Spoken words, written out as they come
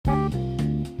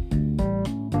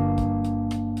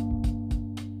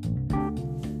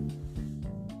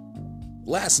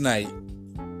Last night,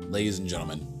 ladies and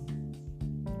gentlemen,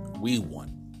 we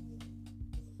won.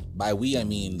 By we, I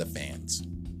mean the fans.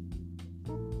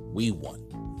 We won.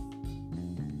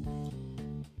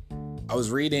 I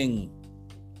was reading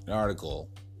an article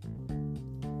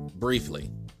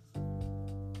briefly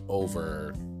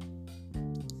over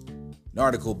an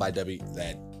article by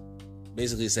that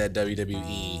basically said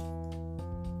WWE,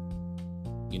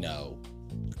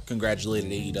 congratulated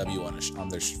AEW on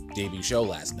their debut show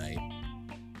last night,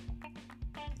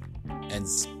 and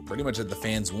pretty much that the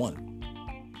fans won.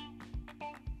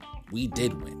 We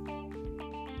did win.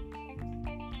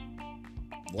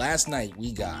 Last night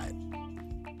we got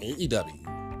AEW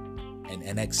and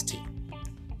NXT.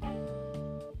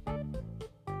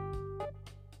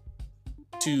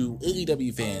 To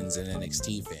AEW fans and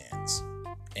NXT fans,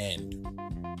 and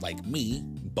like me,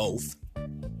 both,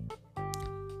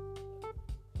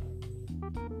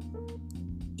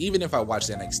 even if I watched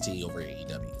NXT over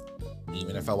AEW,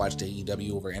 even if I watched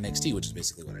AEW over NXT, which is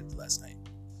basically what I did last night,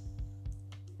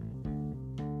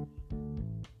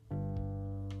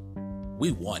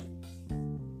 we won.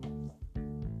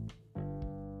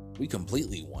 We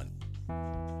completely won.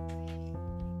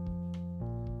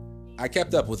 I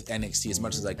kept up with NXT as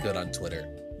much as I could on Twitter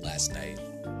last night,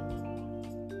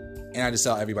 and I just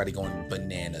saw everybody going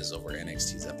bananas over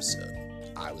NXT's episode.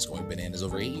 I was going bananas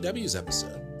over AEW's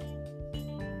episode.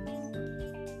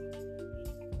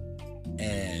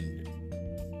 And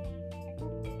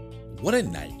what a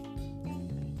night.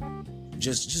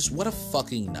 Just what a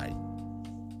fucking night.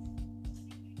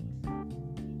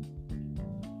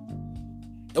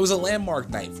 It was a landmark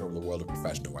night for the world of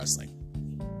professional wrestling.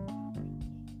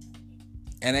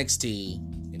 NXT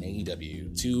and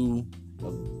AEW, two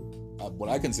of what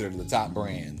I consider the top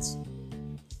brands,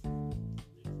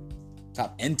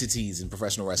 top entities in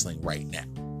professional wrestling right now.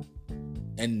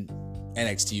 And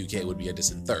NXT UK would be a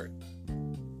distant third.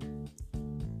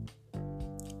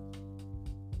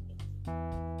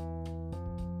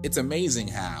 It's amazing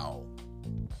how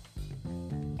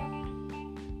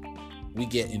we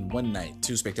get in one night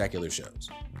two spectacular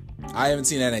shows. I haven't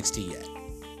seen NXT yet,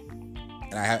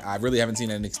 and I really haven't seen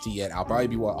NXT yet. I'll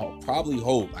probably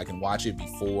hope I can watch it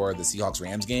before the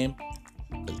Seahawks-Rams game.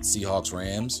 The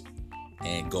Seahawks-Rams,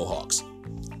 and go Hawks.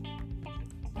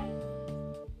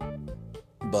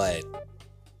 But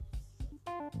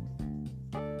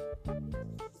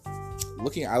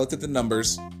I looked at the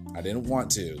numbers. I didn't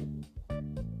want to.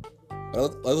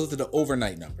 But I looked at the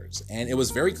overnight numbers, and it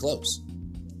was very close.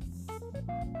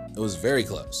 It was very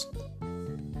close.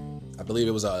 I believe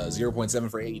it was a 0.7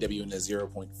 for AEW and a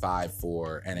 0.5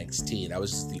 for NXT. That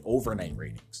was just the overnight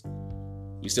ratings.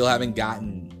 We still haven't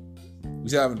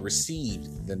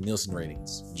received the Nielsen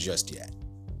ratings just yet.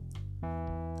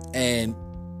 And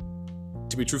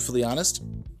to be truthfully honest,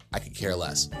 I could care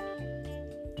less.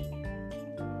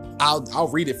 I'll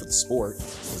read it for the sport to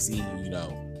see,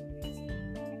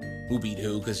 who beat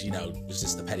who, because, it's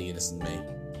just the pettiness in me.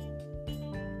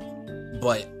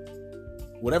 But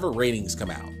whatever ratings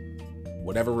come out,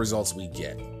 whatever results we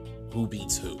get, who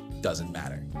beats who, doesn't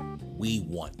matter. We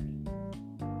won.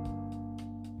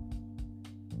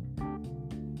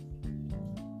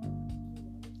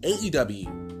 AEW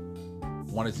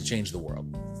wanted to change the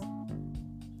world.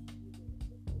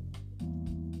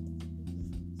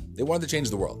 They wanted to change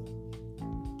the world.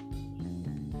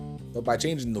 But by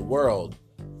changing the world,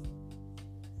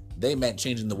 they meant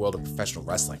changing the world of professional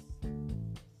wrestling.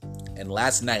 And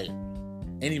last night,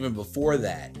 and even before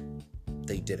that,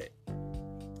 they did it.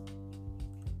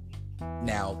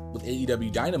 Now, with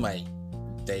AEW Dynamite,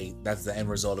 that's the end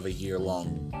result of a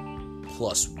year-long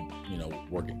plus,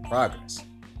 work in progress.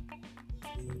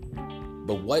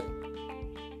 But what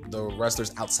the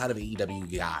wrestlers outside of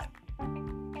AEW got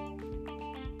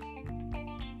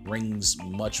brings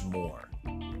much more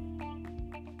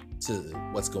to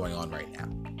what's going on right now.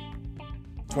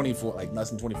 Less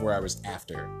than 24 hours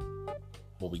after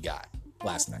what we got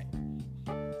last night.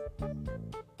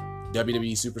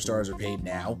 WWE superstars are paid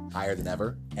now higher than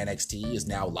ever. NXT is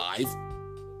now live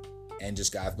and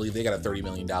I believe they got a $30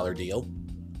 million deal.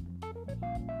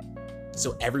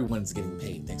 So everyone's getting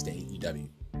paid thanks to AEW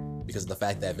because of the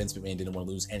fact that Vince McMahon didn't want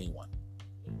to lose anyone,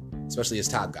 especially his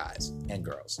top guys and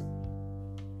girls.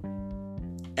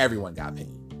 Everyone got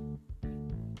paid.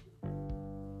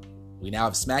 We now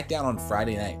have SmackDown on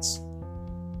Friday nights.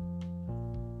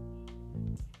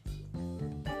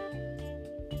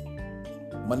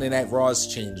 Monday Night Raw's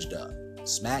changed up.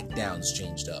 SmackDown's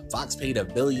changed up. Fox paid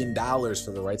 $1 billion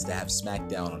for the rights to have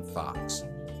SmackDown on Fox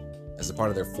as a part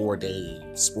of their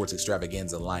 4-day sports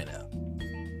extravaganza lineup,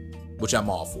 which I'm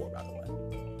all for, by the way.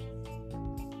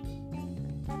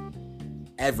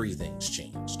 everything's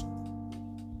changed.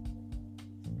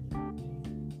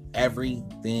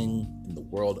 Everything in the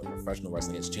world of professional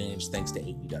wrestling has changed thanks to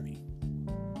AEW.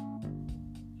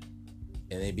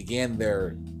 And they began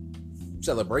their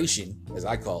celebration, as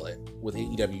I call it, with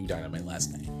AEW Dynamite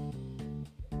last night.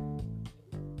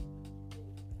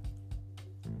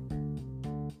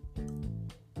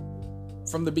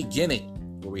 From the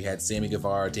beginning, where we had Sammy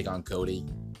Guevara take on Cody,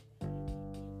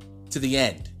 to the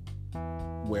end,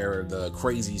 where the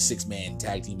crazy six-man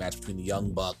tag team match between the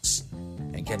Young Bucks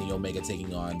and Kenny Omega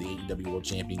taking on the AEW World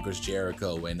Champion Chris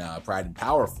Jericho and Pride and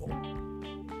Powerful,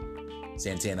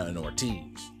 Santana and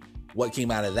Ortiz. What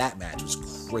came out of that match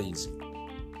was crazy.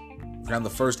 We found the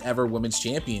first ever women's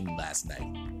champion last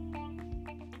night.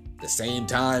 The same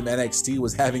time NXT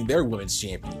was having their women's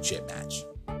championship match.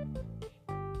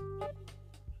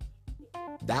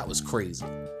 That was crazy.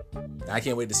 I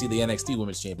can't wait to see the NXT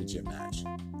Women's Championship match.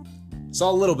 Saw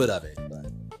a little bit of it, but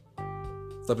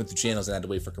flipping through channels and had to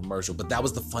wait for commercial. But that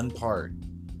was the fun part.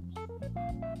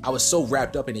 I was so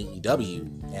wrapped up in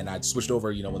AEW, and I switched over,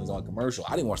 when it was on commercial.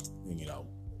 I didn't watch,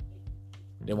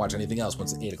 didn't watch anything else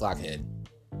once 8 o'clock hit.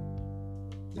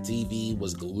 The TV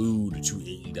was glued to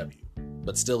AEW,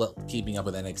 but still keeping up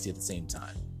with NXT at the same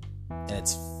time. And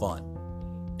it's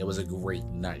fun. It was a great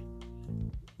night.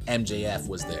 MJF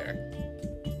was there.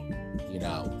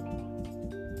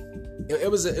 It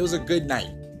was a good night.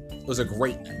 It was a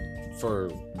great night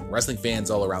for wrestling fans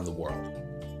all around the world.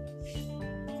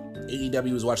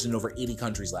 AEW was watched in over 80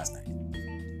 countries last night.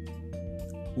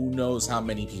 Who knows how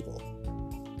many people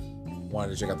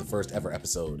wanted to check out the first ever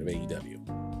episode of AEW.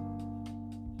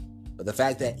 But the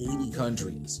fact that 80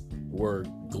 countries were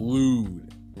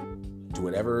glued to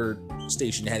whatever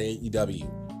station had AEW,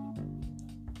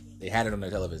 they had it on their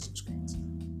television screens.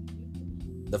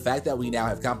 The fact that we now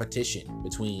have competition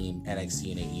between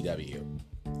NXT and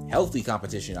AEW, healthy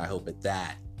competition, I hope at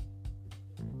that,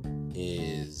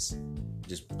 is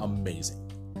just amazing.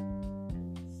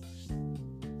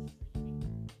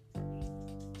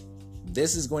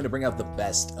 This is going to bring out the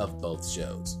best of both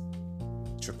shows,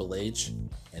 Triple H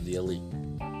and the Elite.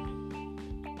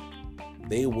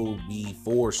 They will be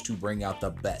forced to bring out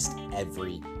the best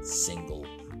every single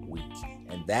week.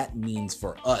 And that means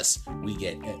for us, we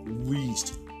get at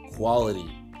least quality,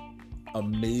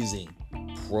 amazing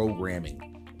programming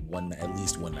at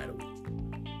least one night a week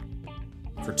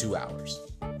for 2 hours.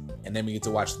 And then we get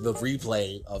to watch the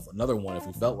replay of another one if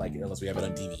we felt like it, unless we have it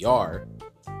on DVR.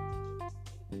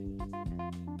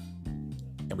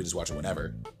 And we just watch it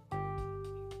whenever.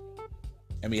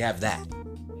 And we have that.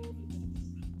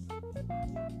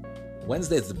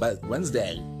 Wednesday is the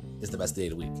best day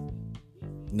of the week.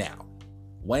 Now,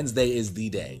 Wednesday is the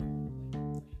day.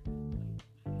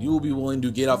 You will be willing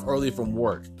to get off early from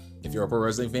work if you're a pro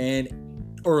wrestling fan,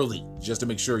 early, just to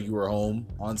make sure you are home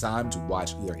on time to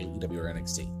watch either AEW or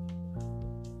NXT.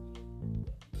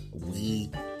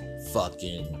 We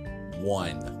fucking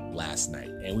won last night,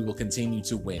 and we will continue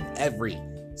to win every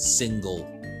single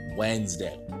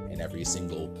Wednesday and every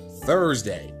single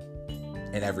Thursday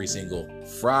and every single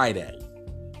Friday.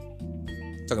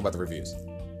 Talk about the reviews.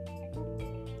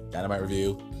 Dynamite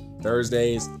review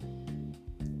Thursdays,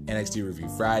 NXT review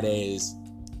Fridays,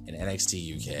 and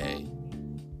NXT UK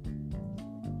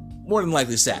more than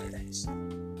likely Saturdays.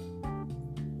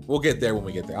 We'll get there when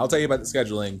we get there. I'll tell you about the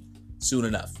scheduling soon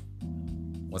enough,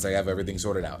 once I have everything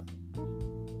sorted out.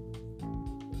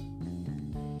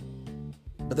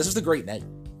 But this was a great night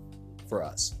for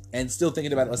us. And still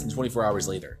thinking about it less than 24 hours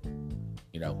later.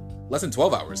 Less than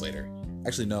 12 hours later.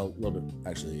 Actually, no, a little bit.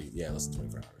 Actually, yeah, less than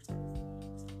 24 hours.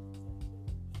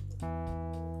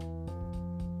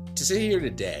 To sit here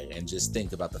today and just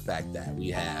think about the fact that we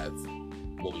have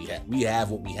what we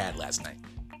had last night.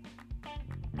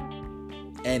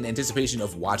 And anticipation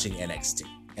of watching NXT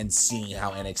and seeing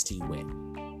how NXT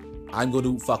win. I'm going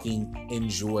to fucking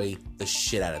enjoy the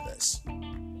shit out of this.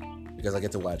 Because I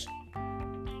get to watch,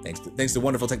 thanks to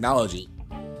wonderful technology,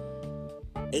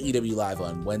 AEW Live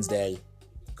on Wednesday,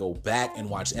 go back and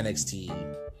watch NXT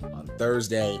on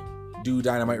Thursday, do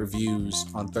Dynamite reviews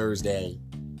on Thursday,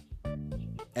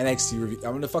 NXT review.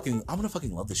 I'm gonna fucking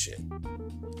love this shit.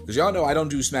 Because y'all know I don't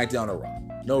do SmackDown or Raw.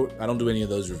 No, I don't do any of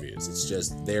those reviews. It's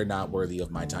just they're not worthy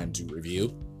of my time to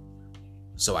review,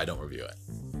 so I don't review it.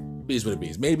 Be what it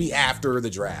be. Maybe after the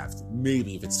draft.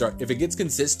 Maybe if it gets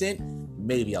consistent,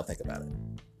 maybe I'll think about it.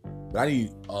 But I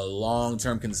need a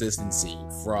long-term consistency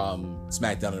from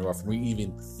SmackDown and Raw for me to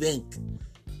even think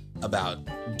about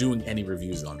doing any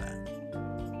reviews on that.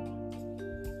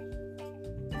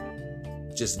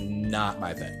 Just not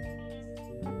my thing.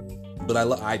 But I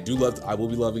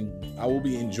will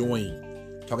be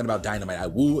enjoying talking about Dynamite. I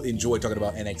will enjoy talking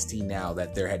about NXT now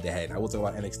that they're head-to-head. I will talk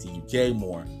about NXT UK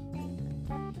more.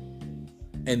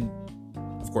 And,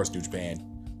 of course, New Japan.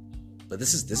 But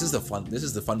this is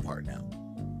the fun part now.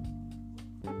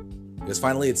 Because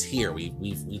finally it's here.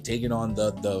 We've taken on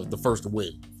the first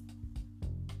wave.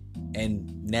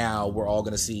 And now we're all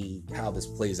going to see how this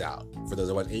plays out. For those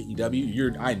that watch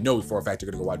AEW, I know for a fact you're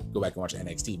going to go back and watch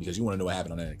NXT because you want to know what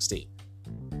happened on NXT.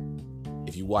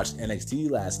 If you watched NXT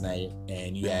last night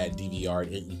and you had DVR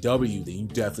at AEW, then you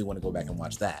definitely want to go back and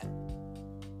watch that.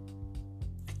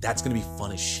 That's going to be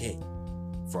fun as shit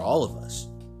for all of us.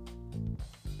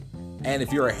 And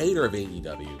if you're a hater of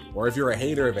AEW or if you're a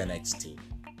hater of NXT,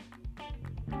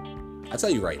 I tell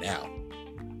you right now,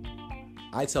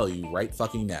 I tell you right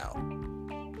fucking now,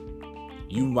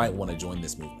 you might want to join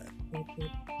this movement.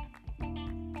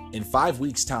 In 5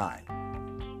 weeks' time,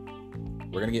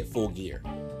 we're going to get Full Gear.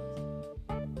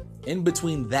 In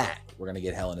between that, we're going to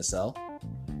get Hell in a Cell.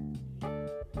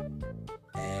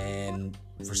 And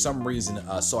for some reason,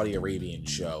 a Saudi Arabian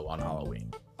show on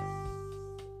Halloween.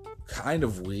 Kind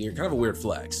of weird. Kind of a weird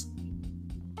flex.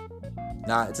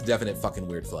 Nah, it's a definite fucking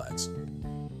weird flex.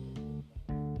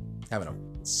 Having a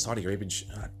Saudi Arabian show.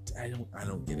 I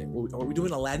don't get it. Are we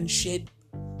doing Aladdin shit?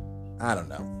 I don't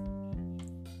know.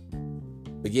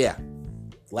 But yeah,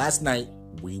 last night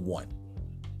we won.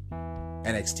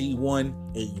 NXT won,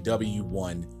 AEW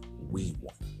won, we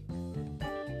won.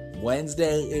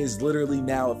 Wednesday is literally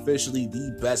now officially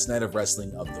the best night of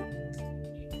wrestling of the week.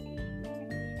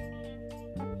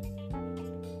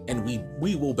 And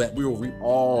we will reap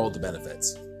all the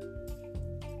benefits.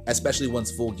 Especially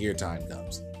once Full Gear time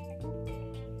comes.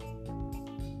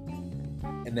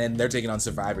 And then they're taking on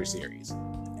Survivor Series.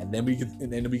 And then we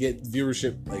get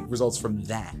viewership results from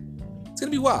that. It's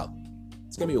gonna be wild.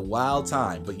 It's gonna be a wild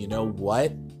time, but you know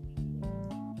what?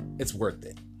 It's worth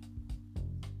it.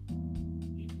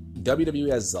 WWE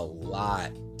has a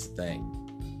lot to thank.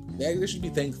 They should be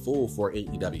thankful for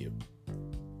AEW.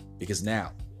 Because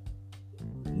now,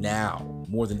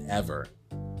 more than ever,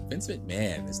 Vince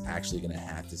McMahon is actually gonna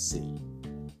have to see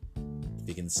if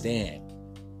he can stand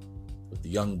with the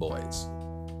young boys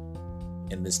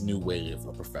in this new wave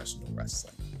of professional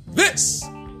wrestling. This,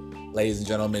 ladies and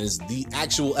gentlemen, is the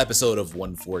actual episode of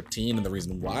 114, and the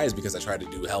reason why is because I tried to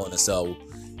do Hell in a Cell,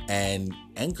 and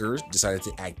Anchor decided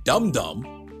to act dumb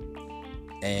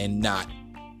and not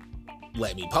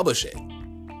let me publish it.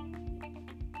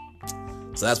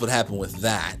 So that's what happened with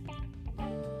that.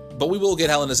 But we will get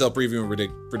Hell in a Cell preview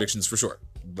and predictions for sure.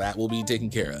 That will be taken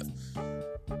care of.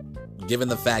 Given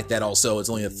the fact that also it's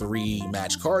only a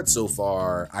 3-match card so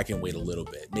far, I can wait a little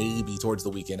bit. Maybe towards the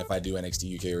weekend if I do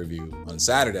NXT UK review on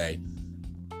Saturday,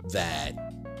 that,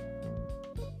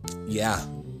 yeah,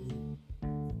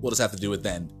 we'll just have to do it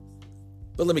then.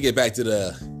 But let me get back to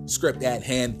the script at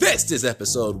hand. This is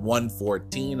episode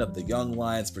 114 of the Young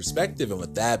Lions Perspective. And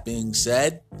with that being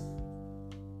said,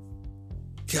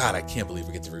 God, I can't believe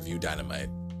we get to review Dynamite.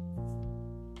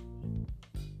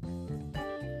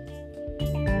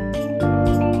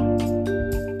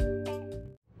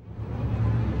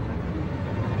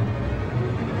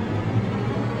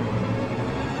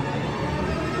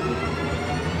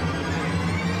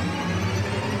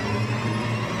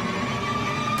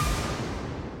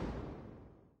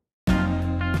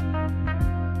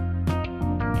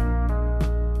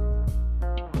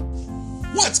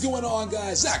 What's going on,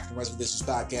 guys? Zach from Wrestling Dishes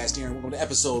Podcast here, and welcome to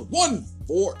episode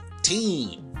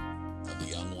 114 of the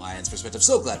Young Lions Perspective.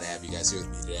 So glad to have you guys here with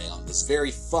me today on this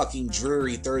very fucking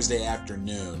dreary Thursday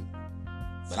afternoon.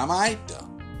 But I'm alright, though.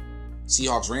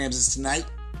 Seahawks Rams is tonight,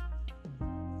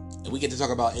 and we get to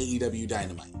talk about AEW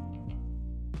Dynamite.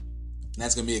 And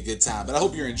that's going to be a good time. But I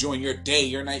hope you're enjoying your day,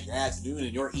 your night, your afternoon,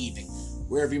 and your evening,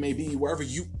 wherever you may be, wherever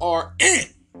you are in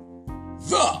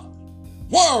the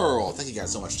world. Thank you guys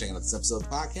so much for checking out this episode of the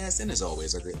podcast, and as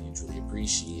always, I greatly and truly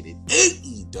appreciate it.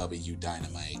 AEW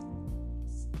Dynamite.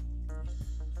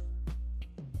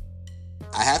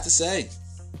 I have to say,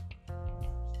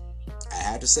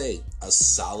 a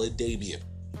solid debut.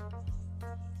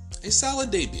 A solid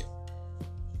debut.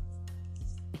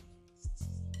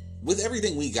 With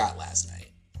everything we got last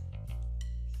night,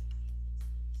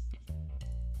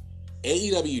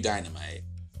 AEW Dynamite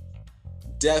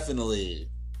definitely,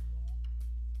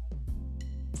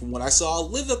 from what I saw,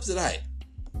 lived up to the hype.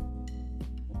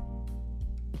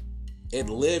 It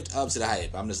lived up to the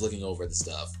hype. I'm just looking over the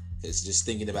stuff. It's just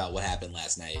thinking about what happened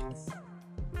last night.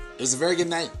 It was a very good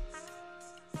night.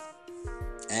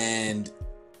 And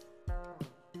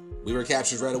we were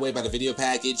captured right away by the video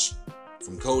package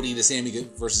from Cody to Sammy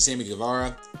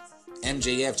Guevara.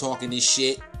 MJF talking this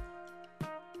shit.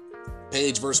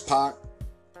 Paige versus Pac.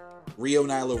 Rio,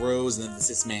 Nyla Rose, and then the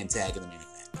 6-man tag in the main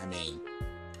event. I mean,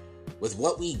 with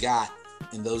what we got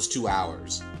in those 2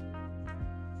 hours,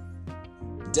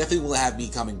 definitely will have me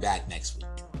coming back next week.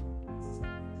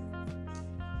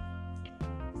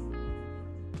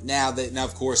 Now,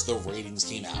 of course, the ratings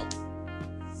came out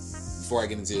before I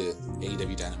get into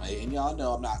AEW Dynamite, and y'all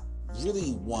know I'm not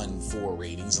really one for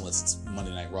ratings unless it's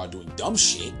Monday Night Raw doing dumb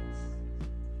shit.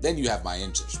 Then you have my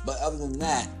interest. But other than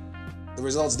that, the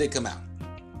results did come out.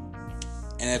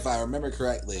 And if I remember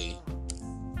correctly,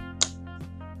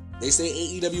 they say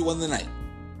AEW won the night.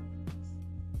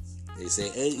 They say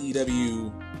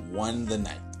AEW won the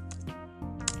night.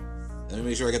 Let me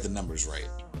make sure I get the numbers right.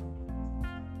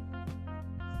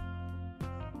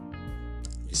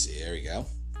 Let me see. There we go.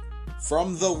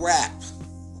 From TheWrap.com.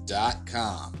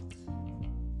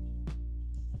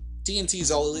 TNT's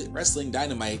All Elite Wrestling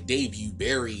Dynamite debut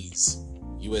buries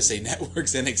USA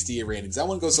Network's NXT ratings. I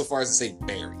wouldn't go so far as to say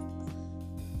bury,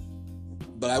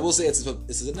 but I will say it's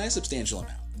a nice substantial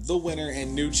amount. The winner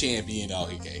and new champion. Oh,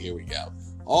 okay, here we go.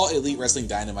 All Elite Wrestling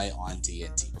Dynamite on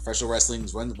TNT. Professional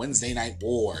Wrestling's Wednesday Night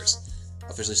Wars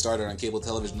officially started on cable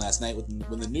television last night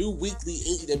when the new weekly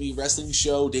AEW wrestling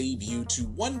show debuted to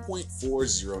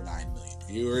 1.409 million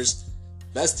viewers,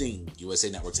 besting USA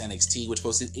Network's NXT, which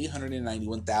posted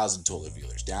 891,000 total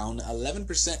viewers, down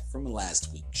 11% from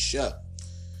last week's show.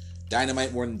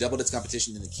 Dynamite more than doubled its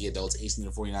competition in the key adults 18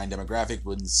 to 49 demographic,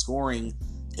 when scoring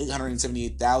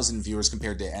 878,000 viewers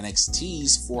compared to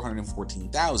NXT's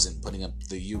 414,000, putting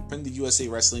the USA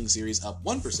Wrestling series up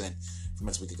 1% from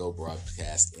its week ago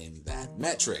broadcast in that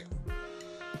metric.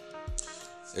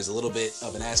 There's a little bit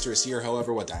of an asterisk here,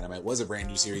 however. While Dynamite was a brand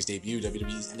new series debut,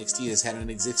 WWE's NXT has had an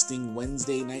existing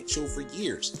Wednesday night show for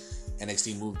years.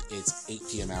 NXT moved its 8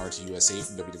 p.m. hour to USA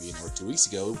from WWE Network 2 weeks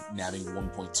ago, nabbing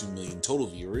 1.2 million total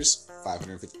viewers,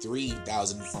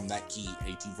 553,000 from that key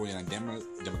 1849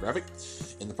 demographic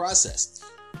in the process.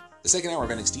 The second hour of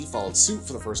NXT followed suit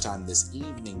for the first time this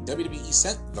evening. WWE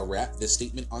sent The Wrap this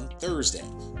statement on Thursday.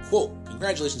 Quote,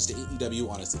 "Congratulations to AEW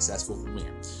on a successful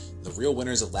premiere. The real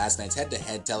winners of last night's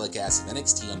head-to-head telecast of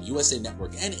NXT on USA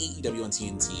Network and AEW on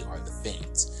TNT are the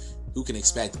fans, who can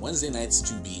expect Wednesday nights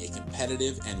to be a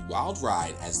competitive and wild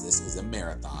ride, as this is a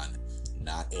marathon,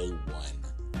 not a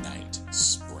one-night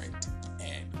sprint."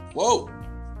 End quote.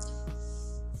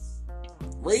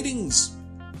 Ratings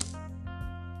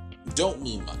don't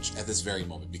mean much at this very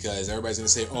moment because everybody's going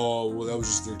to say, oh, well, that was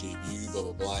just their debut, blah,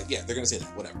 blah, blah. Yeah, they're going to say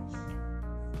that, whatever.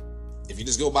 If you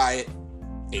just go by it,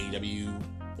 AEW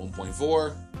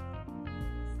 1.4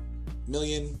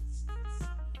 million,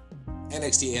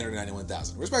 NXT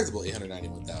 891,000. Respectable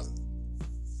 891,000.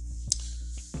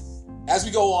 As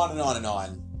we go on and on and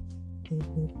on,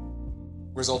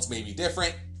 results may be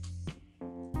different.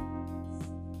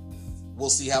 We'll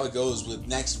see how it goes with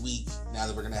next week, now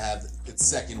that we're going to have its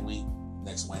second week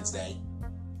next Wednesday.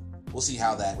 We'll see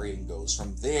how that rating goes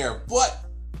from there. But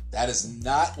that is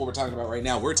not what we're talking about right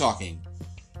now. We're talking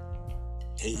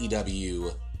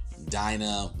AEW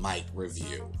Dynamite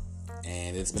review.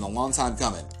 And it's been a long time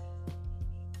coming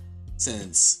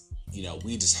since,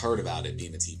 we just heard about it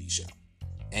being a TV show.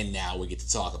 And now we get to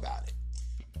talk about it.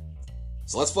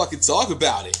 So let's fucking talk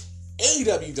about it.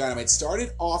 AEW Dynamite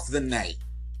started off the night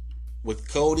with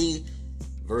Cody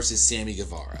versus Sammy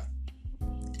Guevara.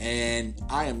 And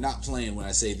I am not playing when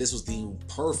I say this was the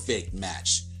perfect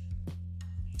match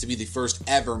to be the first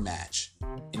ever match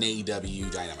in AEW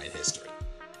Dynamite history.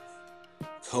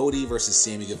 Cody versus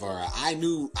Sammy Guevara.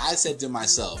 I said to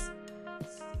myself,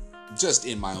 just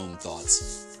in my own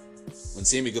thoughts, when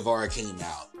Sammy Guevara came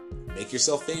out, make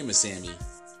yourself famous, Sammy.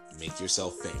 Make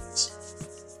yourself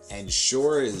famous. And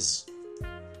sure as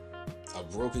a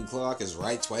broken clock is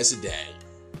right twice a day,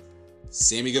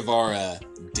 Sammy Guevara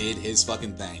did his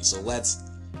fucking thing. So let's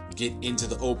get into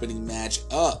the opening match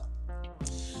up.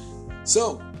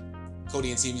 So,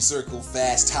 Cody and Sammy circle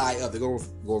fast, high up. They go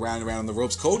round and round the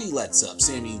ropes. Cody lets up.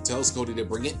 Sammy tells Cody to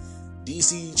bring it.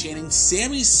 DC chanting,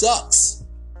 "Sammy sucks."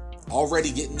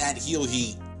 Already getting that heel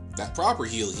heat, that proper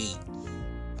heel heat.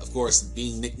 Of course,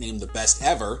 being nicknamed the best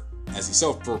ever, as he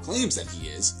self-proclaims that he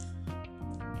is.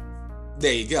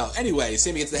 There you go. Anyway,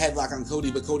 Sammy gets the headlock on Cody,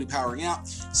 but Cody powering out.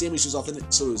 Sammy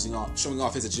showing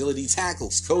off his agility,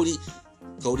 tackles Cody.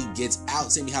 Cody gets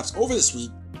out. Sammy hops over the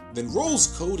sweep, then rolls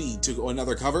Cody to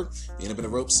another cover. They end up in the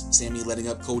ropes. Sammy letting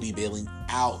up, Cody bailing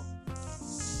out.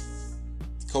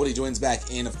 Cody joins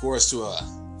back in, of course, to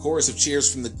a chorus of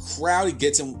cheers from the crowd. He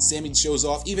gets him. Sammy shows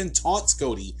off, even taunts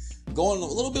Cody, going a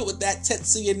little bit with that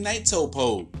Tetsuya Naito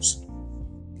pose.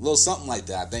 A little something like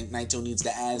that. I think Naito needs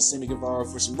to ask Sammy Guevara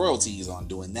for some royalties on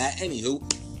doing that. Anywho,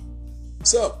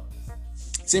 so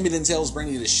Sammy then tells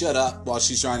Brandy to shut up while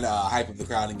she's trying to hype up the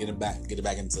crowd and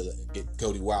get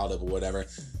Cody wild up or whatever.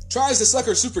 Tries to suck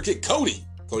her super kick Cody.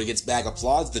 Cody gets back,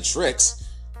 applauds the tricks.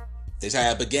 They tie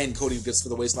up again. Cody gets for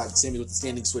the waistlock. Sammy with the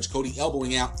standing switch. Cody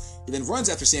elbowing out. He then runs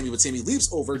after Sammy, but Sammy leaps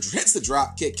over, hits the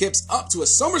drop kick, kips up to a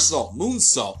somersault,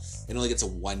 moonsault, and only gets a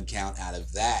 1 count out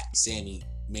of that. Sammy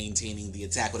maintaining the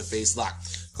attack with a face lock.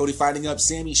 Cody fighting up.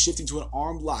 Sammy shifting to an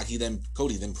arm lock.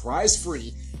 Cody then pries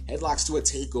free. Headlocks to a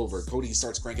takeover. Cody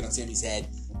starts cranking on Sammy's head.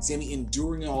 Sammy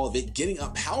enduring all of it, getting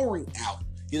up, powering out.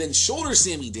 He then shoulders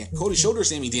Sammy down. Cody shoulders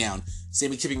Sammy down.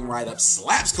 Sammy kicking right up,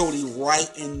 slaps Cody right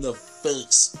in the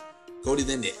face. Cody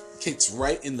then kicks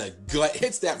right in the gut,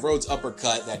 hits that Rhodes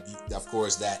uppercut.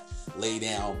 That lay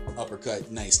down uppercut.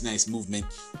 Nice movement.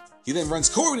 He then runs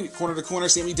Cody corner to corner.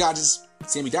 Sammy dodges it.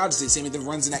 Sammy then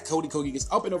runs in at Cody. Cody gets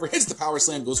up and over, hits the power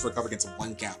slam, goes for a cover, gets a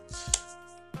 1 count.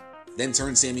 Then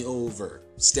turns Sammy over,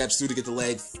 steps through to get the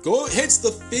leg, hits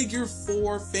the figure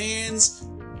 4. Fans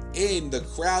in the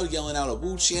crowd yelling out a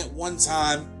woo chant one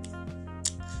time.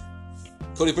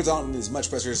 Cody puts on as much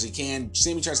pressure as he can.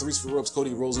 Sammy tries to reach for the ropes.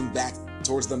 Cody rolls him back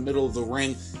towards the middle of the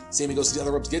ring. Sammy goes to the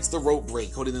other ropes, gets the rope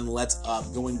break. Cody then lets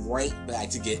up, going right back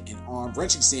to get an arm,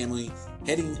 wrenching Sammy,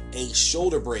 hitting a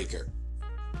shoulder breaker.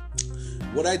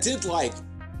 What I did like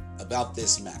about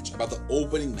this match, about the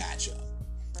opening matchup,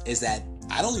 is that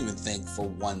I don't even think for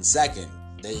 1 second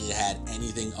they had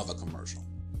anything of a commercial.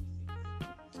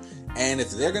 And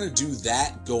if they're going to do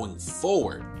that going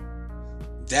forward,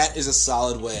 that is a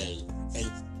solid way, a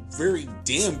very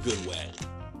damn good way,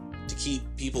 to keep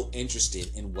people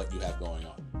interested in what you have going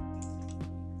on.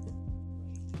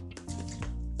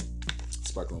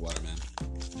 Sparkling water, man.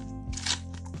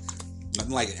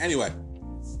 Nothing like it. Anyway,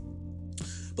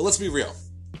 but let's be real.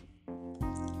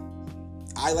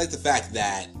 I like the fact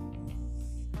that,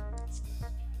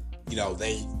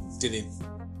 they didn't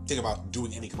think about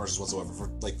doing any commercials whatsoever.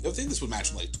 I think this would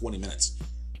match in 20 minutes.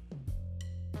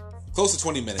 Close to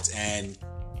 20 minutes, and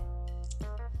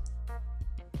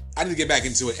I need to get back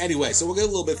into it. Anyway, so we'll get a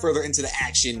little bit further into the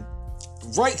action.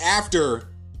 Right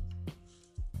after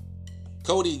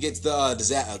Cody hits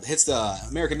the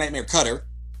American Nightmare Cutter,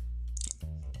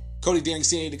 Cody daring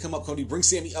Sammy to come up. Cody brings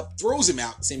Sammy up, throws him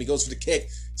out. Sammy goes for the kick,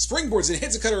 springboards and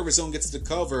hits a cutter of his own, gets the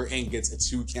cover, and gets a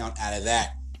 2 count out of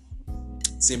that.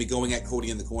 Sammy going at Cody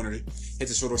in the corner,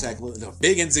 hits a shoulder tackle, a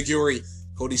big enziguri.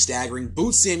 Cody staggering,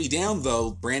 boots Sammy down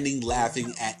though, Brandy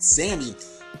laughing at Sammy.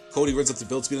 Cody runs up to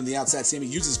build speed on the outside. Sammy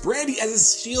uses Brandy as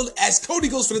his shield as Cody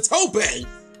goes for the tope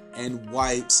and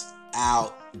wipes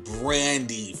out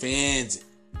Brandy. Fans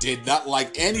did not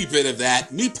like any bit of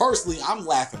that. Me personally, I'm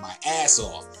laughing my ass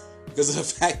off because of the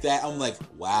fact that I'm like,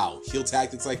 wow, heel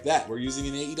tactics like that we're using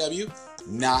in AEW?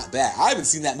 Not bad. I haven't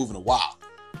seen that move in a while.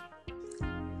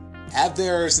 Have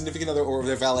their significant other or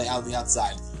their valet out on the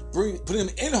outside, put them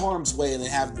in harm's way, and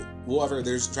then have whoever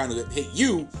they're trying to hit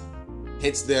you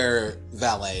hits their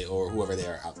valet or whoever they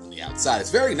are out on the outside.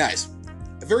 It's very nice.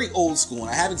 Very old school, and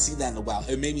I haven't seen that in a while.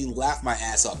 It made me laugh my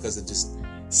ass off because of just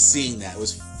seeing that. It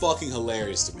was fucking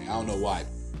hilarious to me. I don't know why.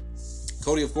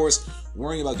 Cody, of course,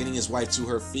 worrying about getting his wife to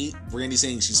her feet. Brandy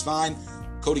saying she's fine.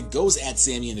 Cody goes at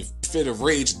Sammy in a fit of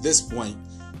rage at this point.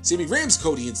 Sammy rams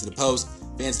Cody into the post.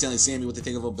 Fans telling Sammy what they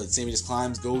think of him, but Sammy just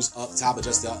climbs, goes up top,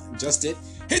 adjusts it,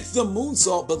 hits the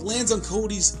moonsault, but lands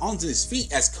onto his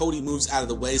feet as Cody moves out of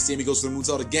the way. Sammy goes for the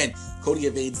moonsault again. Cody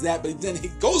evades that, but then he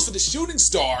goes for the shooting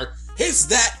star, hits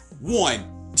that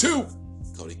 1, 2.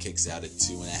 Cody kicks out at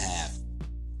 2.5.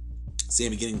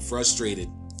 Sammy getting frustrated,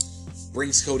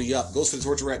 brings Cody up, goes for the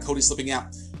torture rack. Cody slipping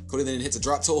out. Cody then hits a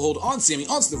drop toe hold on Sammy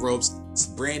onto the ropes.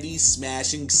 Brandy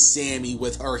smashing Sammy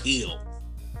with her heel.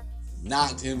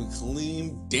 Knocked him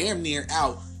clean, damn near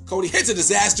out. Cody hits a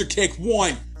disaster kick.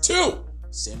 1, 2.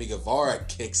 Sammy Guevara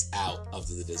kicks out of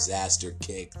the disaster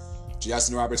kick.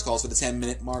 Justin Roberts calls for the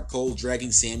 10-minute mark. Cole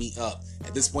dragging Sammy up.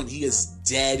 At this point, he is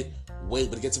dead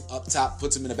weight, but it gets him up top,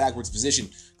 puts him in a backwards position.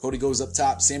 Cody goes up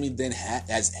top. Sammy then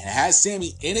has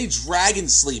Sammy in a dragon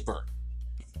sleeper.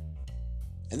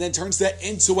 And then turns that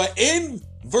into an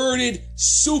inverted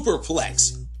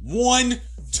superplex. 1,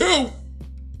 2.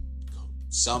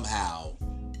 Somehow,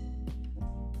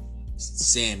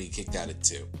 Sammy kicked out at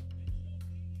 2.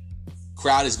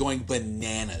 Crowd is going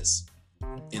bananas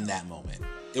in that moment.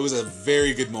 It was a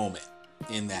very good moment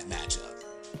in that matchup.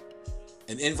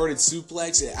 An inverted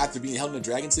suplex after being held in a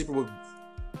dragon sleeper would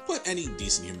put any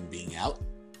decent human being out.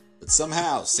 But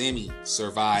somehow, Sammy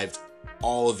survived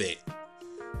all of it.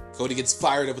 Cody gets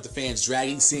fired up with the fans,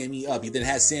 dragging Sammy up. He then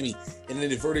has Sammy in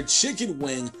an inverted chicken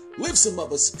wing, lifts him up,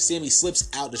 but Sammy slips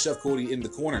out to shove Cody in the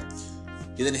corner.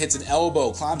 He then hits an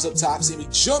elbow, climbs up top. Sammy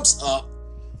jumps up,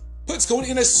 puts Cody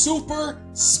in a super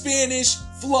Spanish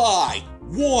fly.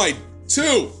 1,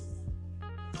 2.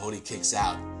 Cody kicks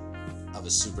out of a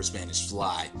super Spanish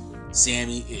fly.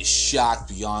 Sammy is shocked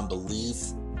beyond belief.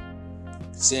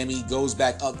 Sammy goes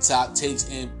back up top,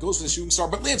 goes for the shooting star,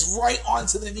 but lands right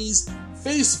onto the knees,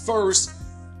 face first,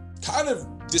 kind of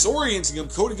disorienting him.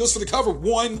 Cody goes for the cover.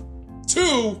 1,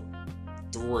 2,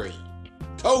 3.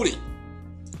 Cody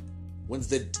wins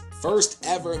the first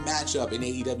ever matchup in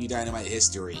AEW Dynamite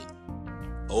history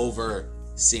over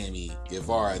Sammy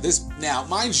Guevara. This, now,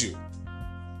 mind you,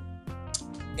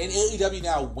 in AEW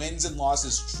now, wins and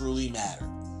losses truly matter.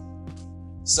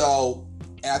 So,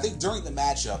 and I think during the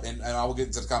matchup, and I will get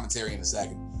into the commentary in a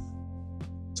second,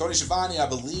 Tony Schiavone, I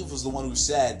believe, was the one who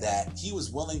said that he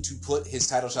was willing to put his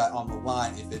title shot on the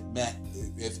line if it meant,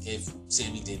 if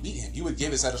Sammy did beat him. He would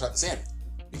give his title shot to Sammy,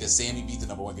 because Sammy beat the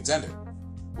number one contender,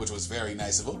 which was very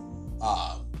nice of him.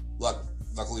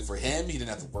 Luckily for him, he didn't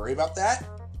have to worry about that.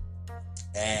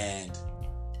 And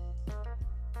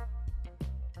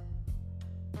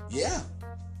yeah,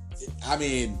 I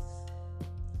mean,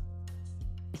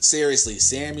 seriously,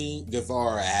 Sammy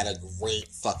Guevara had a great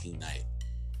fucking night.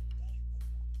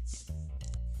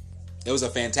 It was a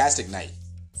fantastic night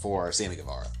for Sammy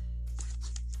Guevara.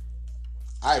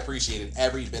 I appreciated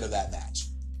every bit of that match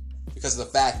because of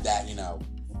the fact that, you know,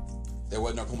 there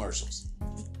were no commercials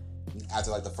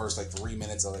after like the first 3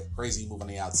 minutes of crazy move on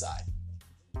the outside.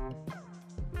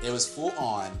 It was full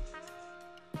on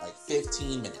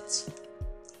 15 minutes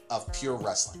of pure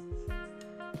wrestling.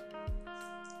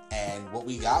 And what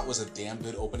we got was a damn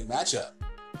good opening matchup.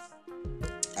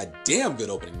 A damn good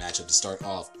opening matchup to start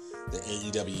off the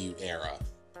AEW era.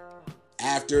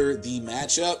 After the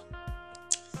matchup,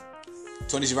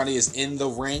 Tony Schiavone is in the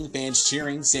ring, fans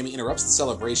cheering. Sammy interrupts the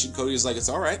celebration. Cody is like, it's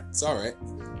all right.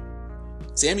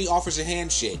 Sammy offers a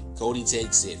handshake. Cody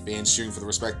takes it. Fans cheering for the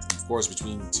respect, of course,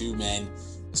 between two men.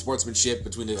 Sportsmanship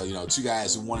between the two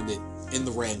guys who wanted it in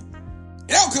the ring.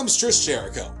 And out comes Chris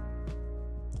Jericho.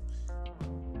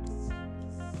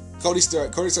 Cody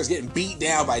starts getting beat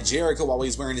down by Jericho while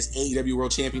he's wearing his AEW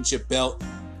World Championship belt.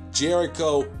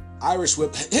 Jericho, Irish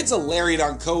whip, hits a lariat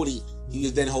on Cody. He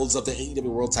then holds up the AEW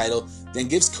World title, then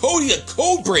gives Cody a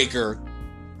code breaker.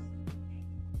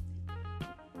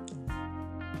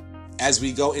 As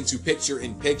we go into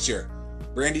picture-in-picture,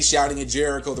 Brandy shouting at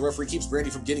Jericho. The referee keeps Brandy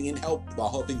from getting in help while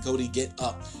helping Cody get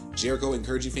up. Jericho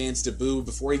encouraging fans to boo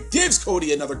before he gives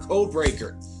Cody another code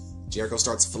breaker. Jericho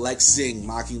starts flexing,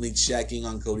 mockingly checking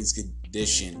on Cody's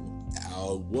condition.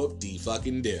 Oh,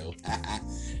 whoop-de-fucking-do.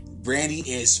 Brandy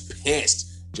is pissed.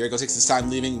 Jericho takes his time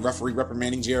leaving, referee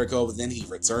reprimanding Jericho, but then he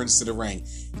returns to the ring.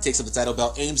 He takes up the title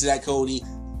belt, aims it at Cody,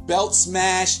 belt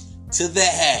smash to the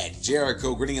head.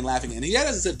 Jericho grinning and laughing, and he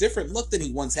has a different look than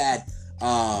he once had.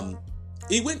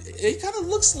 It kind of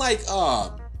looks like,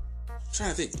 I'm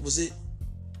trying to think, was it?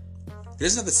 He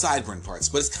doesn't have the sideburn parts,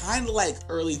 but it's kind of like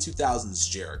early 2000s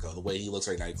Jericho, the way he looks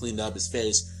right now. He cleaned up his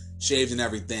face, shaved and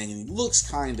everything, and he looks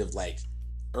kind of like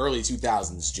early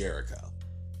 2000s Jericho.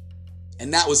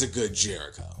 And that was a good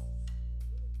Jericho.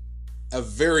 A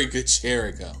very good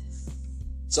Jericho.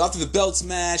 So after the belt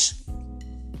smash,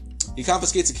 he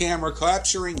confiscates a camera,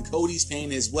 capturing Cody's paying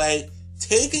his way,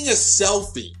 taking a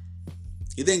selfie.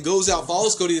 He then goes out,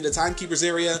 follows Cody to the timekeeper's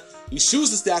area. He shoos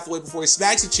the staff away before he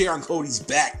smacks a chair on Cody's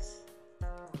back.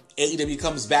 AEW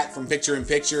comes back from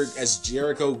picture-in-picture as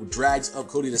Jericho drags up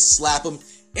Cody to slap him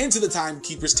into the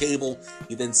timekeeper's table.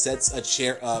 He then sets a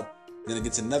chair up, then he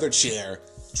gets another chair,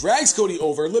 drags Cody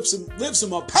over, lifts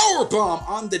him up, powerbomb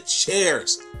on the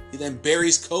chairs. He then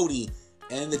buries Cody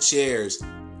and the chairs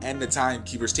and the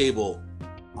timekeeper's table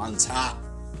on top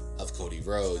of Cody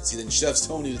Rhodes. He then shoves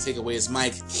Tony to take away his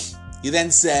mic. He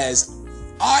then says,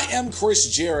 I am Chris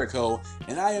Jericho,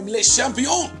 and I am Le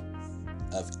Champion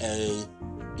of AEW.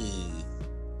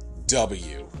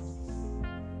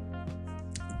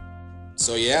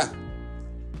 So yeah,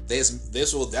 this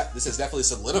has definitely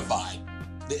solidified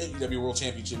the AEW World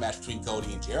Championship match between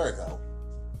Cody and Jericho,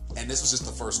 and this was just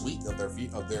the first week of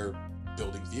their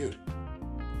building feud.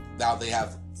 Now they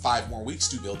have 5 more weeks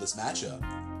to build this matchup,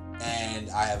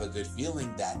 and I have a good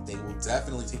feeling that they will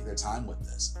definitely take their time with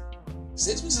this.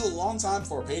 6 weeks is a long time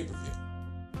for a pay-per-view.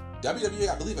 WWE,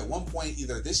 I believe at one point,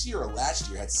 either this year or last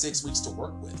year, had 6 weeks to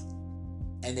work with,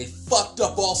 and they fucked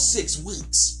up all 6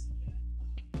 weeks.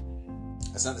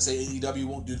 That's not to say AEW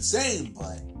won't do the same,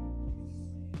 but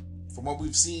from what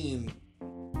we've seen,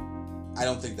 I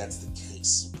don't think that's the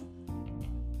case.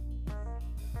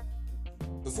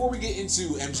 Before we get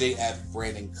into MJF,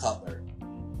 Brandon Cutler,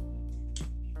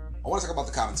 I want to talk about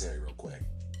the commentary real quick.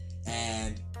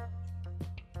 And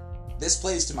this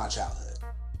plays to my childhood.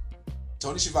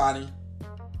 Tony Schiavone,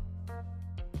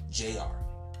 JR.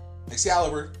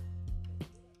 Excalibur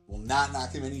will not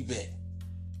knock him any bit.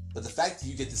 But the fact that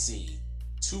you get to see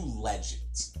two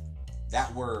legends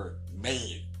that were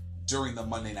made during the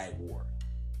Monday Night War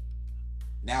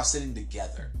now sitting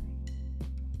together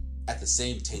at the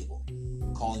same table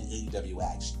calling AEW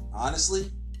action.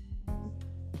 Honestly,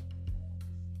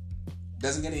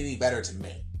 doesn't get any better to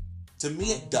me. To me,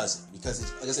 it doesn't, because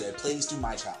like I said, it plays through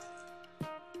my childhood.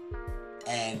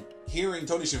 And hearing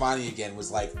Tony Schiavone again was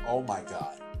like, oh my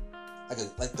god,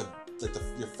 like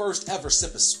your first ever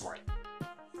sip of Sprite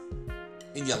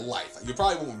in your life. You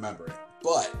probably won't remember it,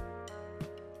 but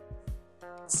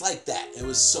it's like that. It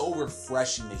was so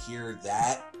refreshing to hear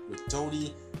that with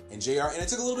Tony and JR, and it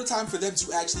took a little bit of time for them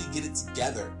to actually get it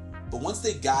together. But once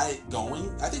they got it going,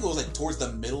 I think it was like towards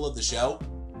the middle of the show,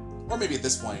 or maybe at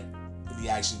this point in the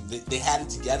action, they had it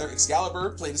together.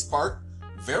 Excalibur played his part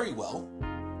very well,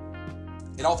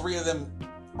 and all three of them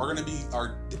are going to be,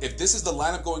 if this is the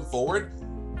lineup going forward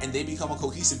and they become a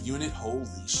cohesive unit, holy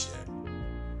shit.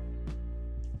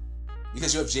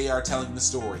 Because you have JR telling the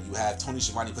story, you have Tony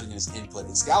Schiavone putting in his input.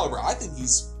 Excalibur, I think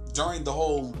he's, during the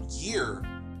whole year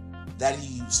that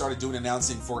he started doing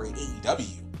announcing for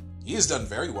AEW, he has done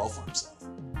very well for himself.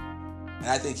 And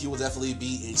I think he will definitely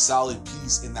be a solid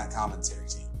piece in that commentary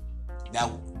team.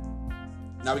 Now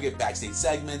we get backstage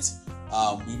segments.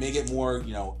 We may get more,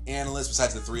 analysts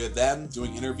besides the three of them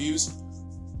doing interviews.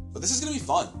 But this is going to be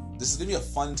fun. This is going to be a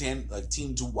fun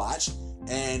team to watch.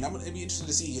 And I'm going to be interested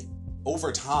to see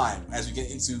over time, as we get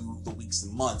into the weeks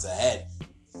and months ahead,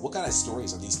 what kind of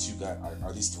stories are these two guys,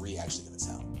 are these three actually going to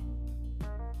tell?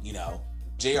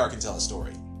 JR can tell a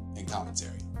story in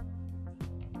commentary.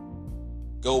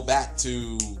 Go back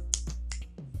to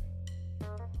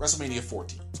WrestleMania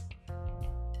 14.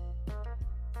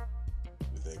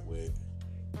 Wait.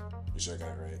 Make sure I got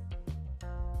it right.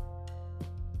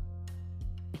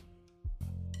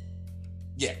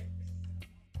 Yeah.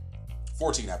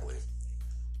 14, I believe.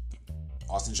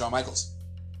 Austin Shawn Michaels.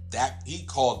 He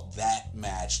called that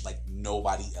match like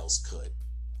nobody else could.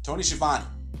 Tony Schiavone.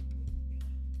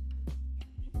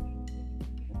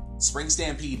 Spring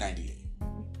Stampede 98.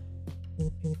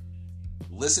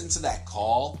 Listen to that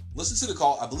call. Listen to the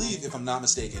call. I believe, if I'm not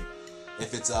mistaken,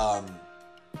 if it's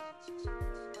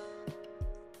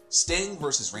Sting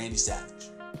versus Randy Savage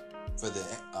for the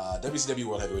WCW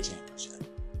World Heavyweight Championship.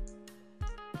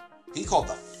 He called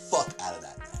the fuck out of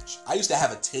that match. I used to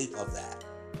have a tape of that.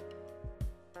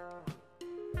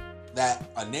 That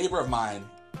a neighbor of mine,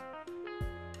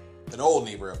 an old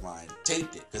neighbor of mine,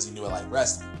 taped it because he knew I liked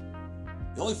wrestling.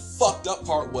 The only fucked up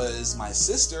part was my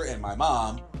sister and my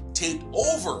mom taped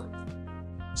over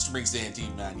Spring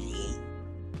Stampede 98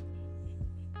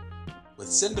 with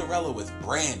Cinderella with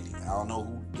Brandy. I don't know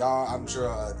who y'all, I'm sure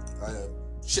a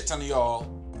shit ton of y'all,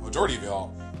 majority of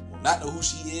y'all, will not know who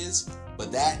she is, but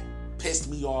that pissed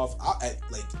me off at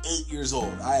like 8 years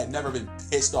old. I had never been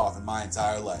pissed off in my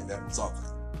entire life at something.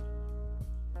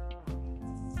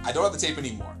 I don't have the tape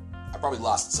anymore. I probably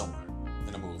lost it somewhere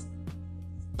in a move.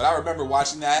 But I remember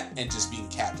watching that and just being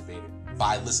captivated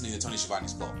by listening to Tony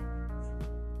Schiavone's call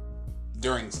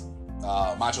during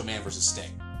Macho Man vs.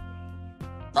 Sting.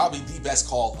 Probably the best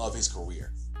call of his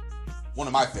career. One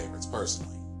of my favorites,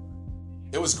 personally.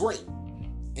 It was great.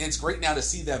 And it's great now to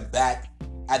see them back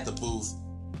at the booth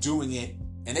doing it.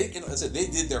 And they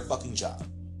did their fucking job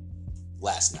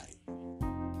last night.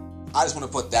 I just want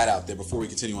to put that out there before we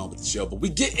continue on with the show. But we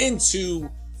get into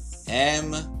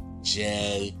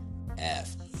MJF.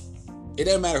 It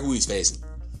doesn't matter who he's facing.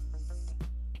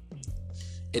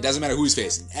 It doesn't matter who he's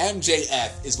facing.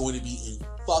 MJF is going to be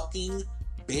a fucking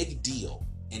big deal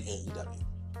in AEW.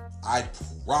 I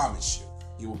promise you,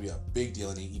 he will be a big deal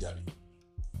in AEW.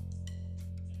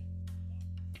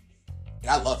 And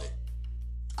I love it.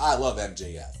 I love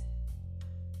MJF.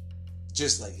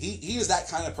 Just like, he is that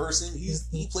kind of person.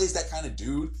 He plays that kind of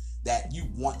dude that you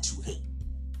want to hate.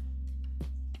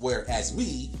 Whereas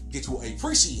we get to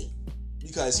appreciate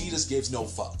because he just gives no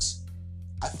fucks.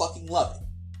 I fucking love it.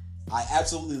 I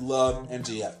absolutely love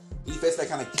MJF. He fits that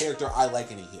kind of character I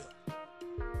like in a heel.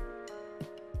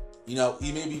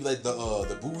 He may be like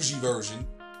the bougie version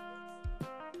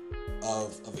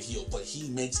of a heel, but he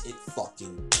makes it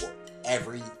fucking work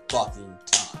every fucking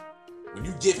time. When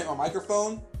you give him a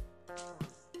microphone,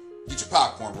 get your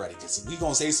popcorn ready, because he's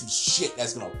gonna say some shit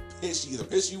that's gonna either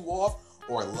piss you off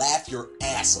or laugh your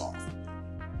ass off.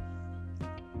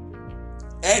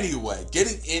 Anyway,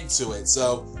 getting into it.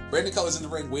 So Brandon Cutler's in the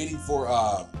ring waiting for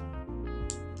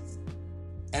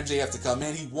MJF to come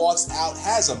in. He walks out,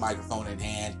 has a microphone in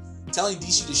hand, telling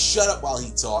DC to shut up while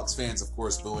he talks. Fans, of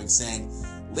course, booing, saying,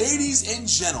 "Ladies and